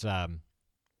there's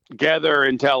gather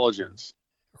intelligence.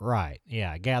 Right.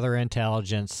 Yeah. Gather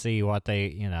intelligence, see what they,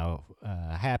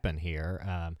 happen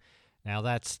here. Now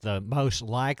that's the most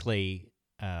likely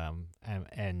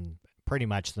and pretty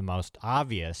much the most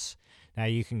obvious. Now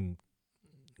you can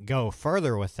go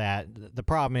further with that. The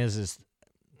problem is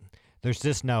there's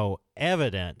just no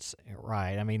evidence,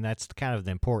 right? I mean, that's kind of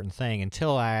the important thing.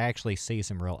 Until I actually see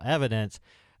some real evidence,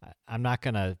 I'm not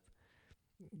going to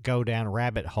go down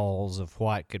rabbit holes of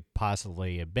what could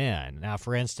possibly have been. Now,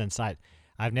 for instance,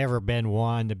 I've never been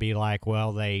one to be like,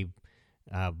 well, they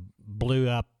blew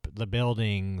up the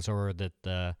buildings or that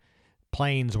the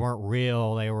planes weren't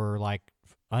real. They were like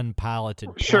unpiloted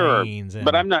planes. Sure,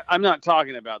 but I'm not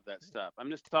talking about that stuff. I'm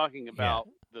just talking about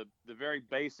the very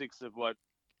basics of what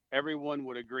everyone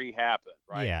would agree happened,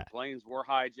 right? Yeah. The planes were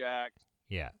hijacked.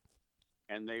 Yeah.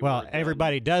 And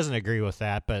everybody doesn't agree with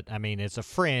that, but I mean, it's a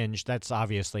fringe. That's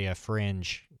obviously a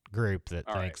fringe group that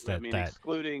thinks that. I mean,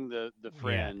 excluding the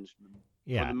fringe.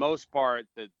 Yeah. For the most part,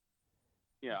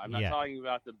 I'm not talking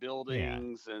about the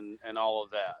buildings and all of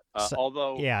that.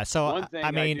 Although, one thing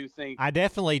I do think I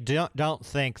definitely don't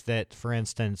think that, for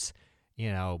instance,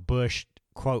 Bush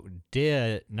quote,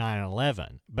 did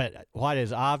 9/11. But what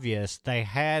is obvious, they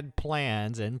had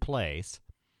plans in place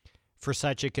for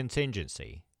such a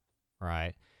contingency,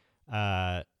 right?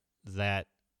 That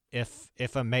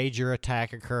if a major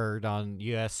attack occurred on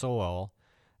U.S. soil,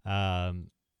 and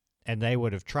they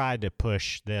would have tried to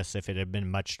push this if it had been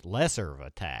much lesser of an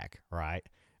attack, right?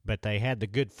 But they had the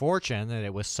good fortune that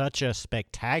it was such a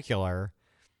spectacular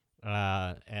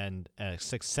and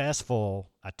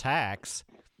successful attacks.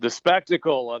 The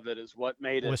spectacle of it is what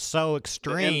made it Was so the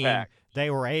extreme. impact. They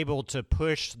were able to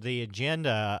push the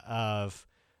agenda of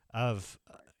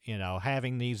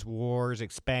having these wars,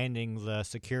 expanding the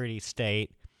security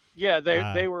state. Yeah,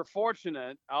 they were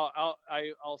fortunate.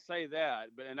 I'll say that,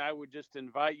 but and I would just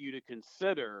invite you to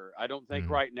consider. I don't think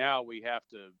right now we have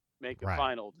to make a Right.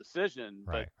 final decision,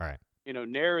 Right, but right.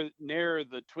 ne'er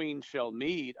the tween shall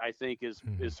meet, I think is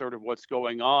sort of what's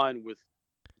going on with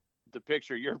the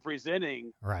picture you're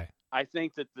presenting. Right. I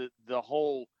think that the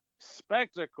whole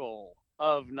spectacle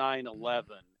of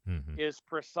 9/11 is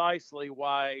precisely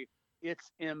why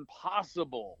it's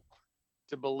impossible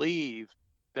to believe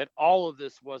that all of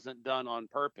this wasn't done on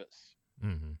purpose.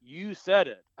 You said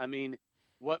it. I mean,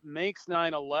 what makes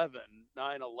 9/11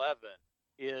 9/11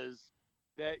 is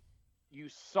that you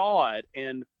saw it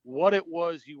and what it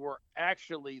was you were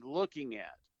actually looking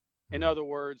at. In other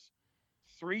words,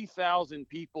 3,000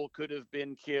 people could have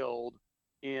been killed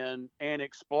in an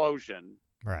explosion.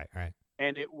 Right, right.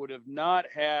 And it would have not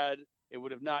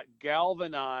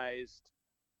galvanized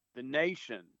the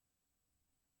nation.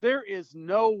 There is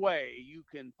no way you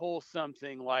can pull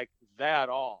something like that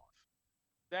off.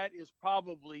 That is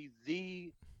probably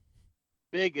the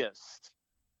biggest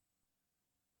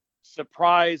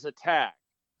surprise attack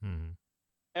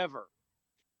ever.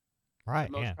 Right,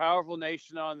 the most yeah. powerful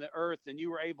nation on the earth, and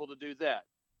you were able to do that.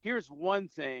 Here's one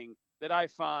thing that I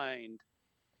find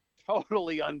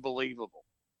totally unbelievable,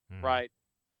 right?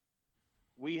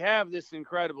 We have this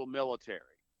incredible military.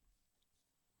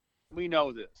 We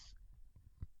know this.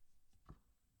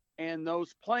 And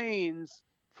those planes,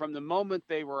 from the moment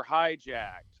they were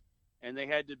hijacked and they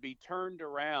had to be turned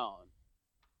around,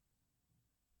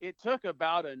 it took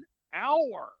about an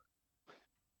hour.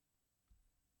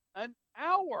 An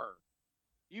hour.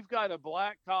 You've got a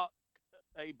Black Hawk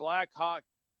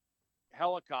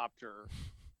helicopter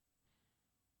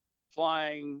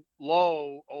flying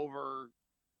low over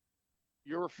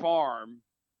your farm.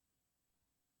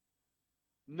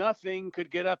 Nothing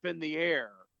could get up in the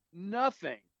air.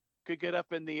 Nothing could get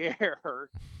up in the air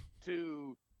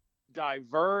to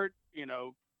divert,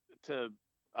 to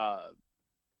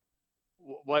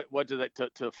what do they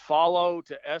to follow,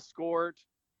 to escort,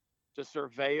 to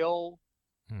surveil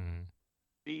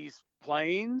these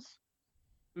planes.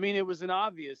 I mean, it was an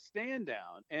obvious stand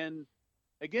down. And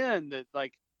again, that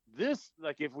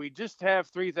if we just have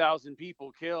 3,000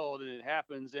 people killed and it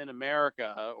happens in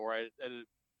America, or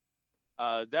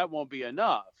that won't be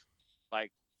enough.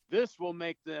 Like, this will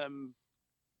make them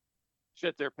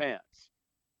shit their pants,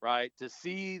 right? To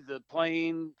see the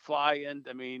plane fly in.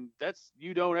 I mean,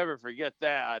 you don't ever forget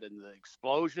that, and the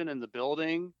explosion in the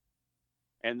building,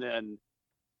 and then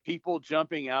people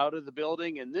jumping out of the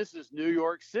building. And this is New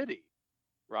York City,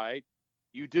 right?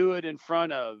 You do it in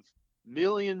front of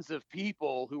millions of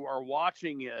people who are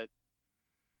watching it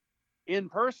in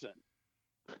person.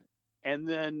 And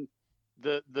then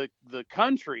the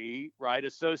country, right,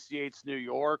 associates New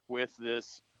York with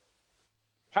this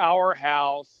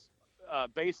powerhouse,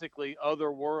 basically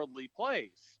otherworldly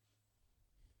place,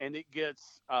 and it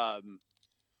gets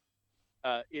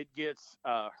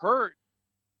hurt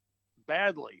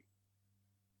badly.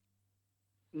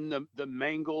 The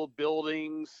mangled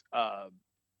buildings,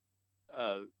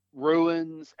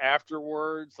 ruins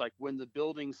afterwards, like when the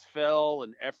buildings fell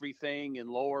and everything in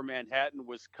lower Manhattan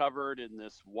was covered in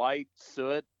this white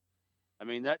soot. I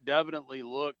mean, that definitely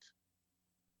looked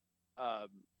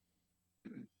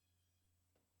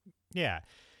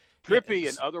trippy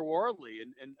and otherworldly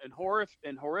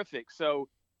and horrific. So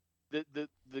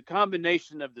the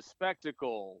combination of the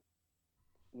spectacle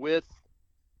with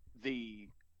the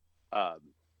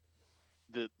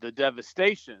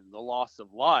devastation, the loss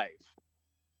of life,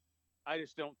 I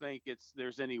just don't think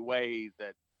there's any way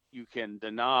that you can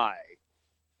deny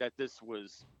that this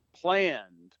was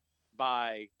planned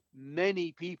by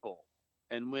many people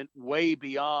and went way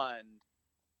beyond.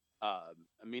 I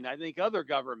mean, I think other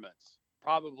governments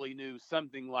probably knew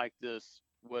something like this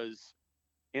was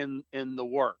in the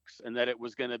works, and that it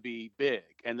was going to be big,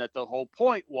 and that the whole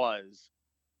point was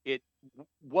it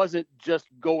wasn't just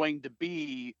going to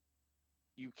be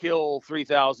you kill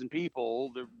 3,000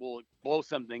 people, that will blow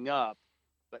something up,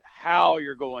 but how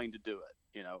you're going to do it.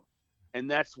 you know, and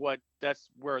that's where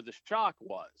the shock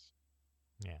was.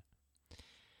 Yeah.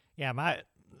 Yeah,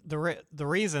 the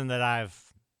reason that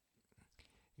I've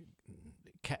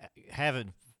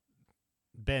haven't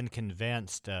been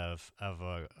convinced of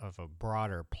a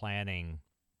broader planning,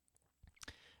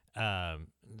 there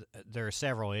are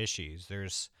several issues.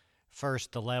 There's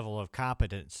first the level of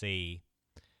competency.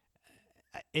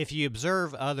 If you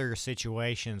observe other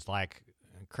situations like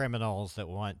criminals that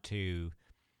want to,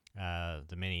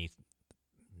 the many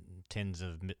tens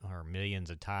of or millions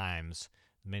of times,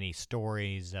 many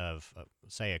stories of,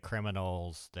 say,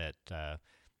 criminals that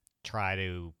try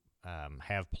to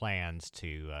have plans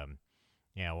to,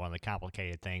 one of the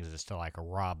complicated things is to like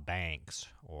rob banks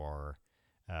or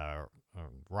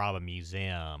rob a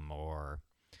museum or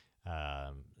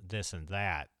this and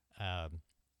that.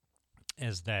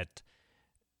 Is that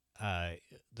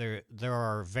there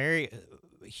are very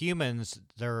humans.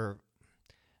 There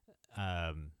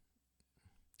are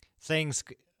things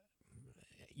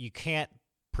you can't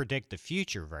predict the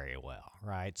future very well,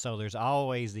 right? So there's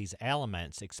always these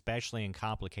elements, especially in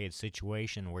complicated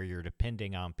situations where you're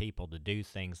depending on people to do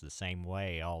things the same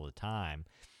way all the time.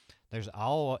 There's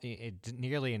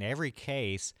nearly in every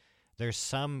case, there's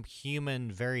some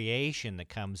human variation that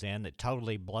comes in that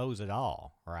totally blows it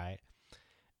all, right?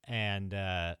 And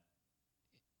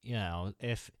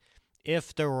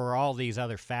if there were all these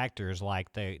other factors,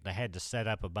 like they had to set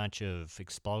up a bunch of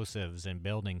explosives in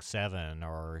Building 7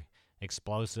 or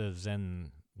explosives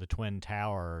in the Twin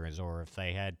Towers, or if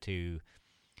they had to,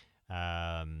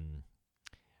 I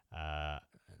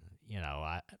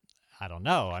don't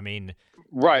know. I mean,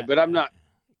 right, but I'm not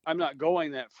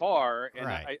going that far, and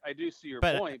right. I do see your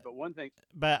But, point. But one thing,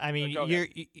 but I mean, go ahead.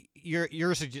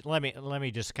 let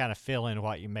me just kind of fill in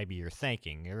what you're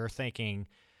thinking. You're thinking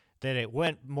that it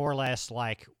went more or less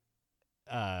like,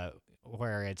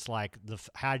 where it's like the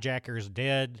hijackers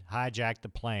did hijack the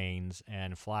planes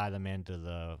and fly them into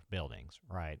the buildings,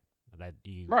 right? That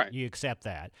you accept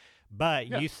that, but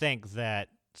Yeah. you think that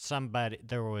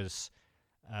there was,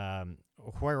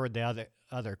 where would the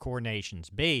other coordinations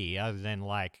be other than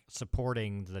like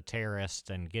supporting the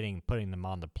terrorists and putting them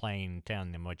on the plane,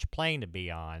 telling them which plane to be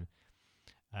on?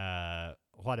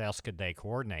 What else could they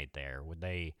coordinate there?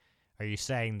 Are you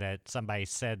saying that somebody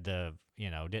said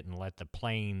didn't let the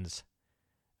planes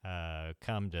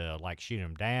come to like shoot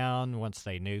them down once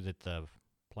they knew that the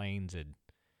planes had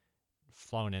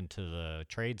flown into the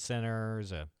trade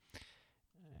centers?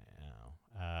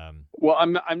 Well,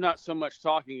 I'm not so much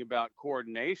talking about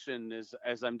coordination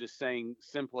as I'm just saying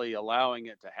simply allowing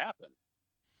it to happen,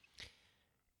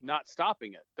 not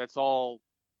stopping it. That's all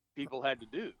people had to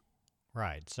do.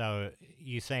 Right. So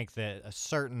you think that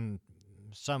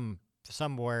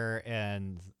somewhere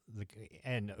and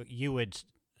you would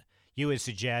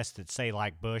suggest that, say,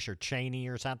 like Bush or Cheney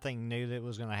or something knew that it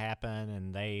was going to happen,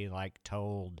 and they like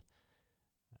told.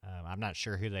 I'm not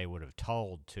sure who they would have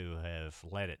told to have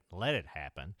let it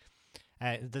happen.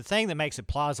 The thing that makes it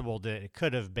plausible that it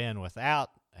could have been without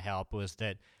help was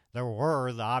that there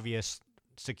were the obvious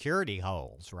security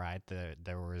holes, right?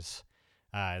 There was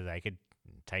they could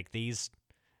take these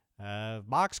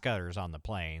box cutters on the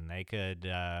plane. They could,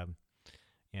 there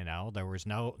was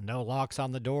no locks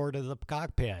on the door to the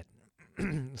cockpit.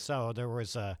 So there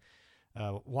was a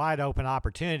wide open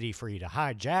opportunity for you to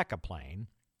hijack a plane.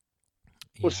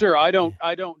 Well, sure. I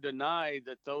don't deny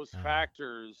that those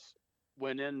factors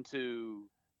went into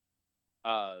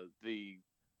the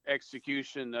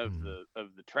execution of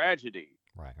the tragedy.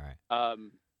 Right.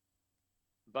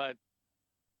 But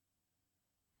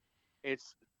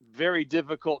it's very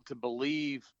difficult to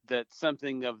believe that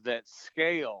something of that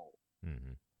scale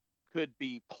could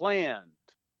be planned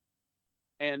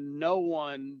and no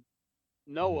one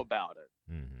know about it.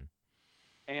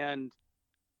 And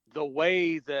the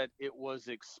way that it was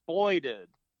exploited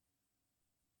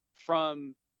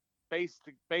from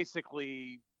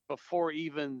basically before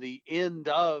even the end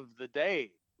of the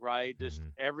day, right? Just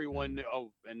everyone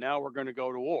knew, and now we're going to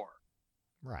go to war.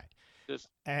 Right. Just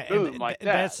boom, like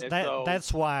that.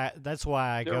 That's why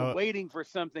they're waiting for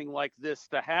something like this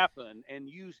to happen. And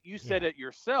you said it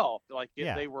yourself, like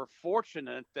they were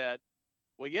fortunate that,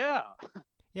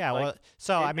 Yeah, like, well,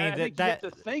 so I mean you have to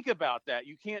think about that.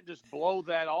 You can't just blow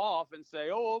that off and say,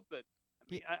 "Oh," but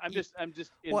I'm just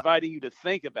inviting you to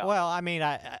think about. Well, I mean,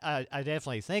 I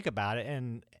definitely think about it,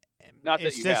 and not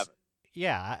that you haven't.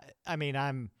 Yeah, I mean,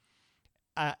 I'm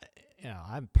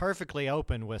perfectly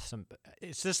open with some.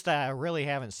 It's just that I really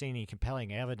haven't seen any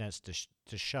compelling evidence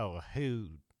to show who,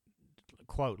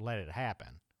 quote, let it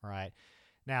happen. Right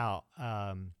now,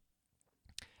 I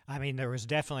mean, there was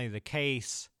definitely the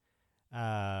case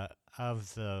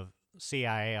of the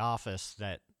CIA office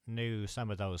that knew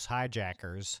some of those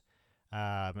hijackers,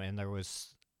 and there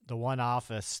was the one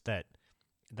office that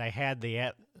they had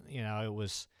it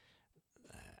was,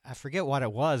 I forget what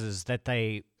it was, is that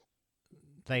they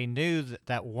knew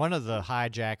that one of the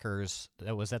hijackers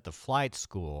that was at the flight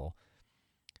school,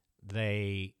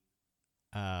 they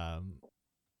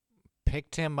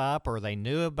picked him up, or they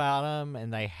knew about him,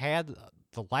 and they had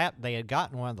they had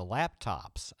gotten one of the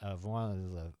laptops of one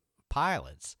of the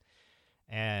pilots,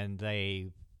 and they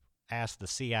asked the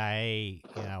CIA,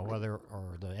 whether,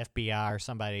 or the FBI or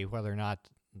somebody, whether or not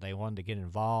they wanted to get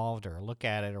involved or look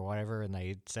at it or whatever, and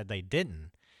they said they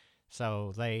didn't.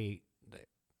 So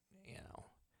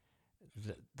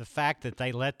the fact that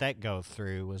they let that go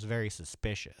through was very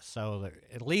suspicious. So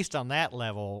at least on that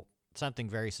level, something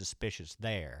very suspicious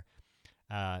there.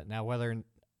 Now, whether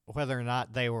or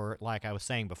not they were, like I was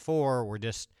saying before, were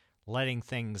just letting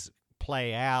things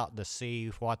play out to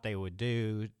see what they would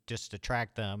do, just to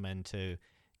track them and to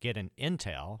get an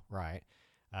intel, right?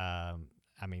 I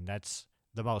mean, that's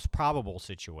the most probable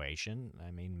situation.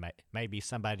 I mean, maybe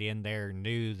somebody in there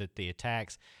knew that the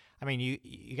attacks. I mean,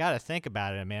 you got to think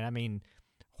about it, man. I mean,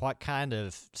 what kind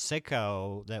of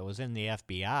sicko that was in the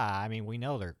FBI? I mean, we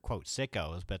know they're, quote,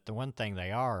 sickos, but the one thing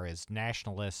they are is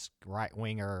nationalist,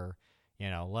 right-winger,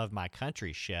 love my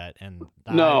country shit. And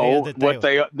no,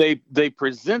 they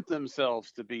present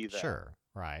themselves to be that. Sure,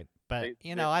 right. But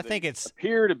I think it's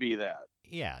appear to be that.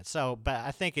 Yeah. So, but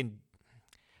I think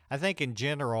in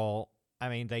general, I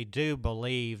mean, they do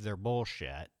believe they're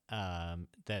bullshit.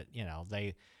 That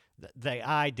the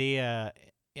idea,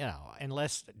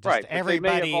 unless just right,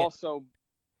 everybody. They may have also,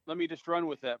 let me just run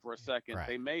with that for a second. Right.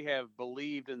 They may have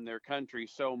believed in their country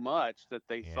so much that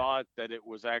they thought that it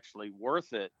was actually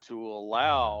worth it to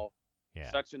allow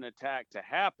such an attack to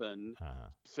happen,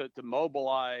 so to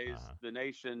mobilize the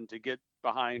nation to get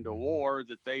behind a war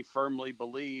that they firmly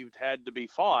believed had to be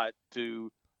fought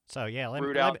to. So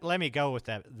let me go with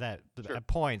that Sure.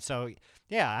 point. So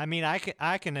I mean,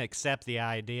 I can accept the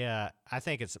idea. I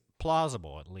think it's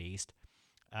plausible, at least,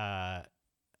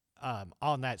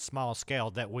 on that small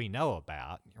scale that we know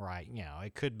about, right?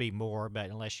 It could be more, but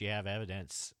unless you have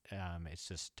evidence, it's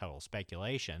just total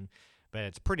speculation. But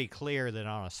it's pretty clear that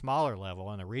on a smaller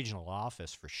level, in a regional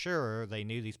office, for sure, they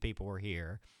knew these people were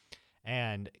here.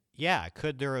 And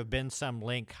could there have been some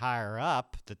link higher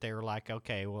up that they were like,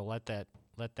 okay, well, let that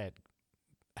let that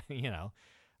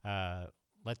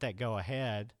go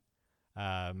ahead.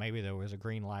 Maybe there was a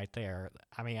green light there.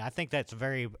 I mean, I think that's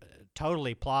very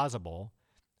totally plausible,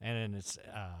 and it's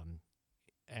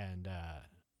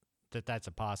that's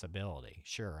a possibility.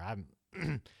 Sure,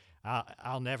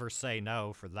 I'll never say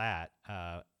no for that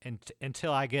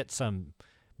until I get some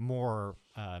more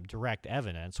direct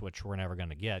evidence, which we're never going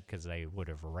to get because they would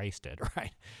have erased it,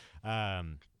 right?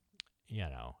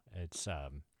 It's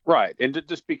right, and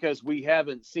just because we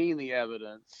haven't seen the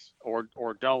evidence or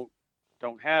don't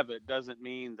have it doesn't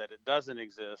mean that it doesn't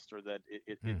exist or that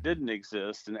it didn't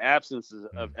exist. And absence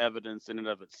of evidence in and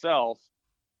of itself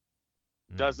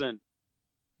doesn't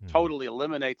totally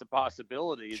eliminate the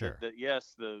possibility that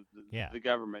yes, the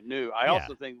government knew. I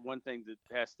also think one thing that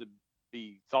has to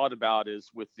be thought about is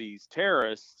with these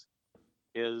terrorists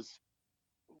is,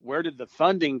 where did the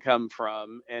funding come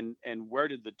from, and where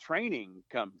did the training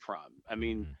come from? I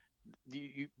mean,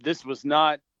 this was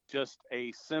not just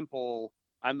a simple,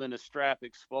 I'm going to strap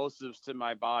explosives to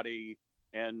my body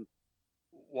and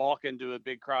walk into a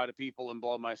big crowd of people and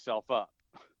blow myself up.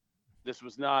 This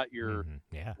was not your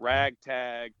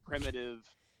ragtag, primitive.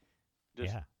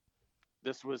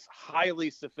 This was highly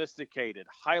sophisticated,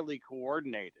 highly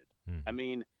coordinated. I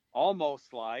mean,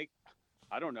 almost like,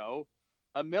 I don't know,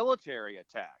 a military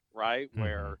attack, right?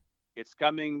 Where it's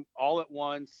coming all at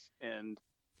once and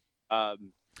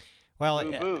well,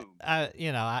 boom.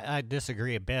 I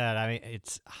disagree a bit. I mean,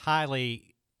 it's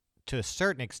highly, to a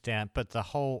certain extent, but the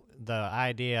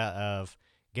idea of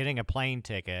getting a plane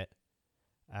ticket,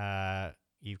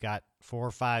 you've got 4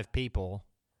 or 5 people,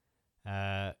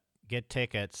 get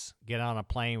tickets, get on a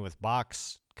plane with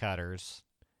box cutters,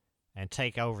 and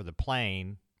take over the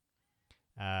plane.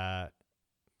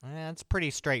 It's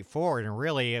pretty straightforward, and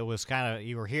really, it was kind of,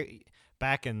 you were here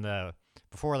back in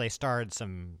before they started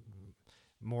some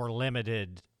more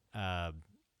limited,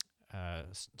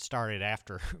 started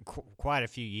after quite a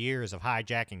few years of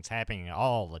hijackings happening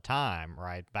all the time,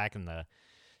 right? Back in the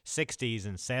 60s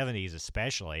and 70s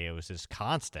especially, it was just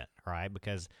constant, right?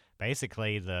 Because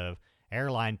basically the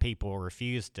airline people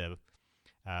refused to,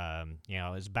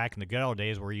 it was back in the good old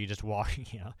days where you just walk,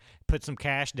 put some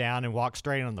cash down and walk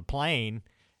straight on the plane,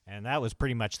 and that was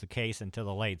pretty much the case until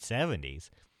the late 70s.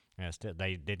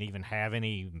 They didn't even have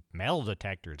any metal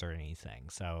detectors or anything.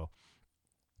 So,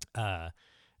 hijacking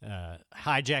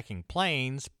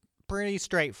planes, pretty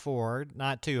straightforward,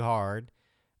 not too hard.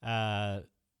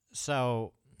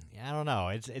 So I don't know.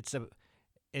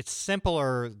 It's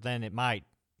simpler than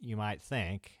you might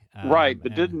think. Right,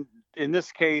 but in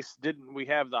this case, didn't we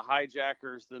have the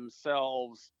hijackers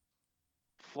themselves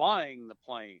flying the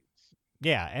planes?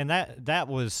 Yeah, and that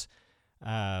was,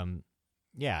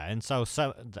 yeah, and so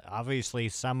obviously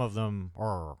some of them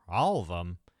or all of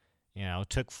them,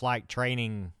 took flight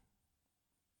training,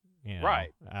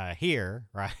 Right. Here,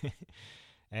 right,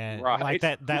 and Right. like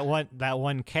that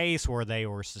one case where they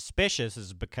were suspicious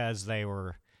is because they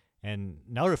were and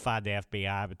notified the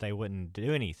FBI, but they wouldn't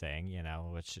do anything,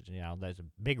 which there's a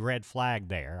big red flag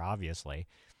there, obviously.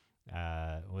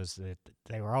 Was that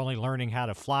they were only learning how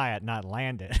to fly it, not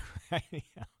land it. Right?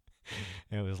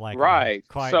 It was like Right.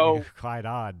 quite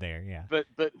odd there. Yeah. But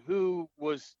who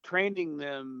was training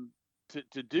them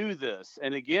to do this?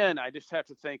 And again, I just have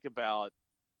to think about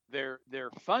their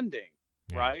funding,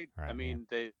 Yeah, right? right, I mean,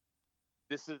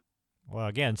 this is well,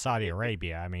 again, Saudi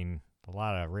Arabia. I mean, a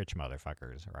lot of rich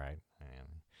motherfuckers, right? And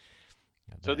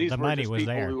so these the were money just was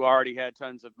people there. who already had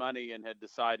tons of money and had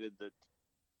decided that.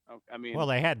 I mean, Well,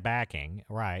 they had backing,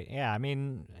 right? Yeah, I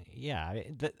mean, yeah,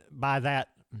 by that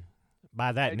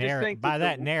narrative,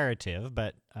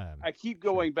 but I keep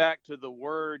going back to the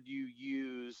word you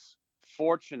use,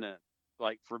 fortunate,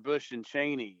 like for Bush and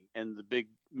Cheney and the big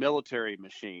military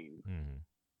machine,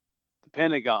 the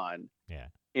Pentagon, yeah,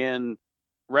 in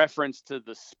reference to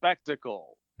the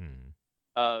spectacle mm-hmm.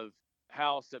 of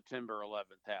how September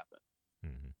 11th happened.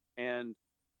 Mm-hmm. And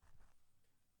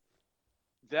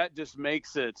that just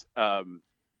makes it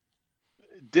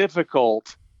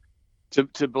difficult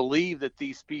to believe that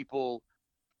these people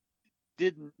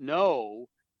didn't know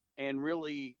and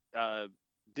really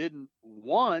didn't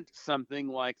want something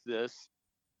like this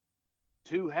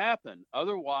to happen.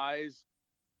 Otherwise,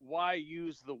 why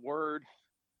use the word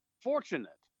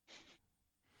fortunate?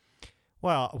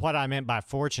 Well, what I meant by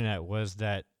fortunate was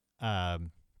that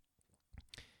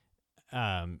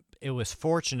it was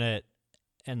fortunate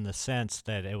in the sense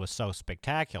that it was so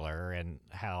spectacular and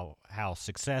how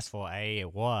successful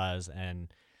it was,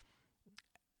 and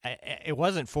it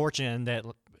wasn't fortunate in that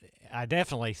I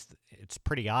definitely it's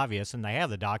pretty obvious, and they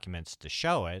have the documents to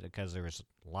show it because there's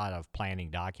a lot of planning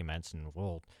documents, and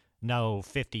we'll know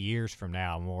 50 years from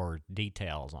now more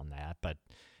details on that. But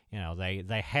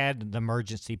they had the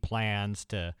emergency plans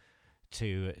to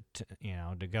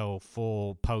go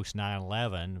full post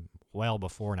 9/11, well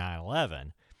before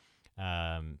 9/11.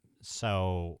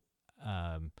 So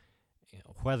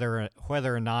whether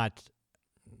or not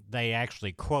they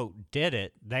actually quote did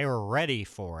it, they were ready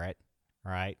for it,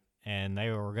 right? And they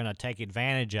were going to take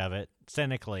advantage of it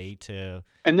cynically to.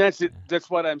 And that's it. That's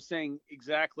what I'm saying.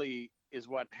 Exactly is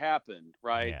what happened,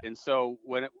 right? Yeah. And so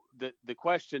when the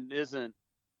question isn't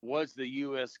was the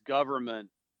U.S. government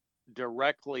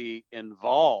directly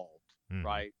involved,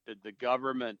 right? Did the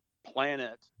government plan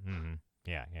it? Mm-hmm.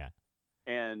 Yeah.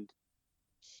 And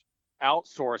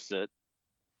outsource it,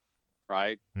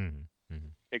 right? Mm-hmm.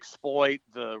 Exploit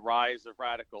the rise of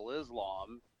radical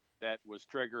Islam that was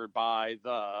triggered by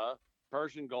the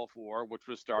Persian Gulf War, which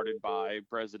was started by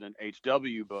President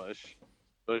H.W. Bush,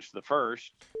 Bush the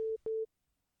First,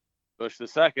 Bush the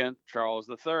Second, Charles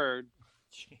the Third.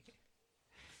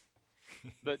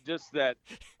 But just that,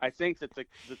 I think that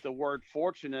the word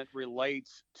fortunate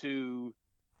relates to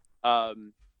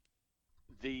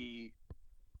the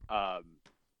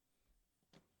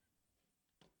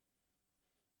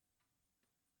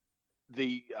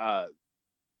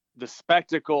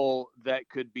spectacle that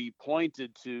could be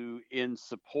pointed to in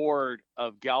support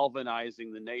of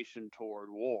galvanizing the nation toward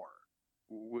war.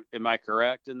 Am I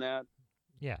correct in that?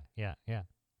 Yeah. That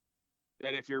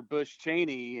if you're Bush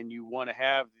Cheney and you want to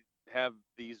have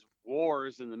these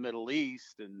wars in the Middle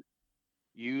East and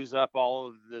use up all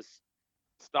of this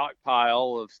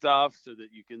stockpile of stuff so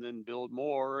that you can then build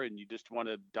more, and you just want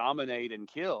to dominate and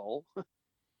kill,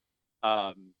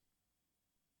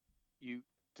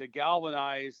 to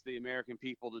galvanize the American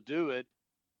people to do it,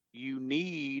 you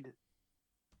need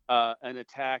an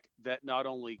attack that not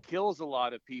only kills a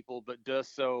lot of people, but does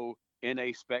so in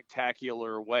a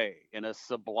spectacular way, in a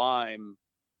sublime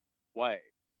way.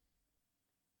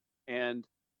 And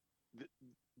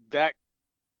that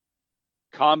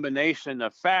combination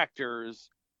of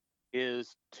factors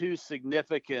is too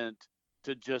significant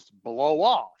to just blow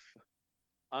off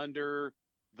under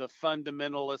the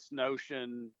fundamentalist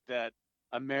notion that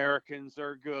Americans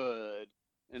are good.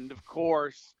 And of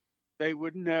course, They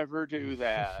would never do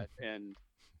that. And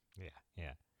Yeah,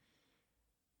 yeah.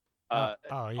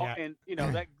 oh, Yeah. and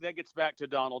that gets back to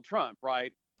Donald Trump,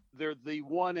 right? They're the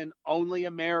one and only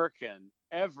American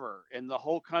ever in the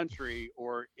whole country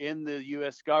or in the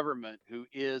U.S. government who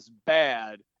is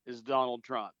bad is Donald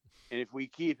Trump. And if we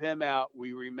keep him out,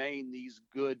 we remain these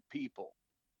good people.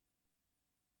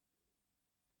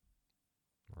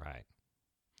 Right.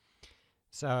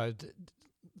 So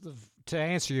to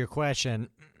answer your question,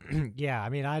 yeah, I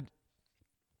mean,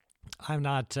 I'm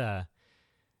not.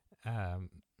 Um,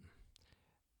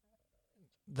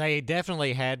 they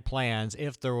definitely had plans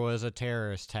if there was a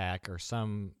terrorist attack or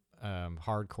some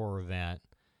hardcore event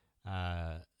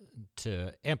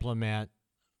to implement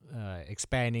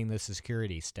expanding the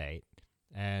security state,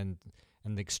 and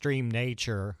the extreme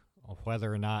nature of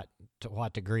whether or not to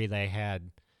what degree they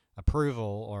had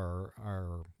approval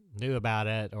or knew about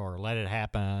it or let it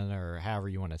happen or however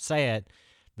you want to say it,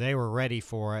 they were ready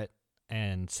for it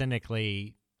and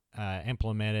cynically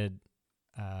implemented,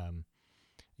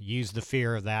 used the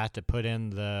fear of that to put in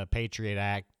the Patriot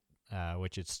Act,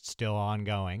 which is still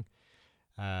ongoing,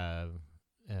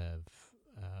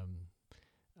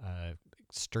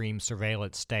 extreme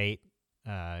surveillance state,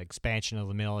 expansion of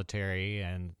the military,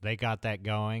 and they got that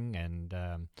going. And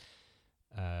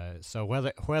so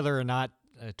whether or not,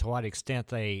 to what extent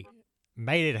they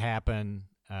made it happen,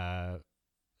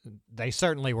 they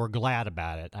certainly were glad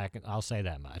about it. I'll say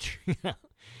that much.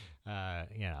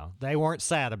 They weren't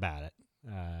sad about it.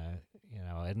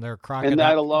 And their crocodile, and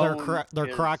that alone their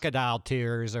crocodile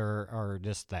tears are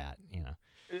just that.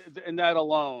 And that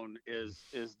alone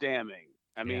is damning.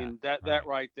 I mean, that right.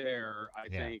 right there, I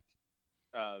think,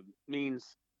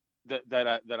 means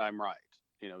that I'm right.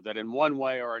 That in one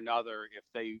way or another, if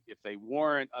they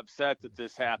weren't upset that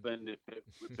this happened, if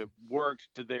it worked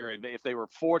to their, if they were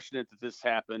fortunate that this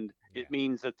happened, it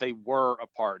means that they were a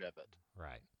part of it.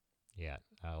 Right. Yeah.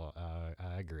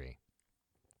 I agree.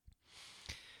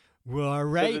 Well, all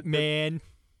right, man.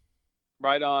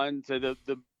 Right on. So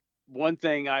the one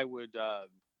thing I would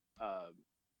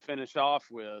finish off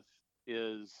with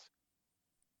is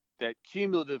that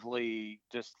cumulatively,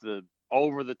 just the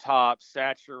over-the-top,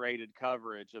 saturated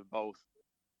coverage of both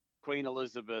Queen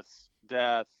Elizabeth's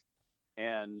death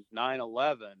and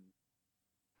 9/11,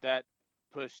 that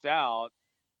pushed out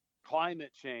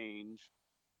climate change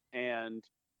and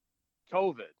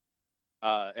COVID,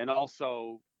 and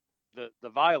also the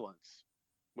violence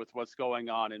with what's going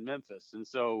on in Memphis. And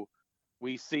so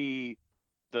we see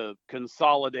the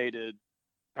consolidated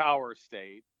power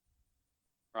state,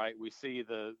 right? We see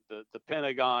the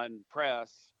Pentagon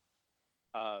press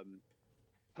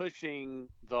pushing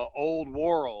the old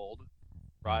world,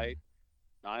 right?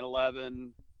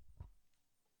 9/11,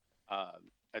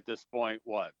 at this point,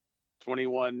 what,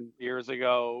 21 years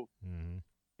ago?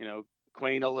 Mm-hmm.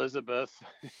 Queen Elizabeth,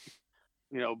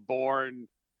 born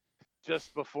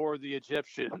just before the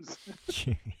Egyptians.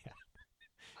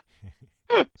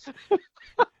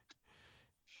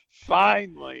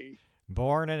 Finally.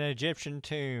 Born in an Egyptian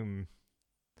tomb.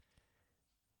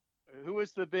 Who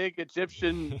was the big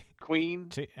Egyptian queen?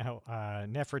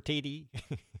 Nefertiti.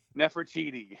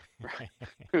 Nefertiti, right?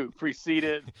 Who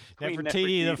preceded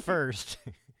Nefertiti the First.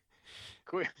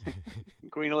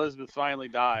 Queen Elizabeth finally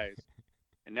dies.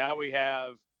 And now we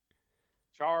have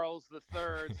Charles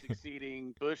III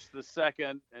succeeding Bush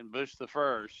II and Bush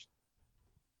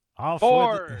I.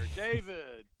 For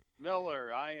David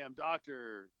Miller, I am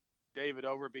Dr. David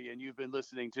Overby, and you've been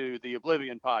listening to the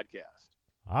Oblivion Podcast.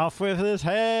 Off with his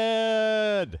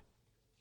head!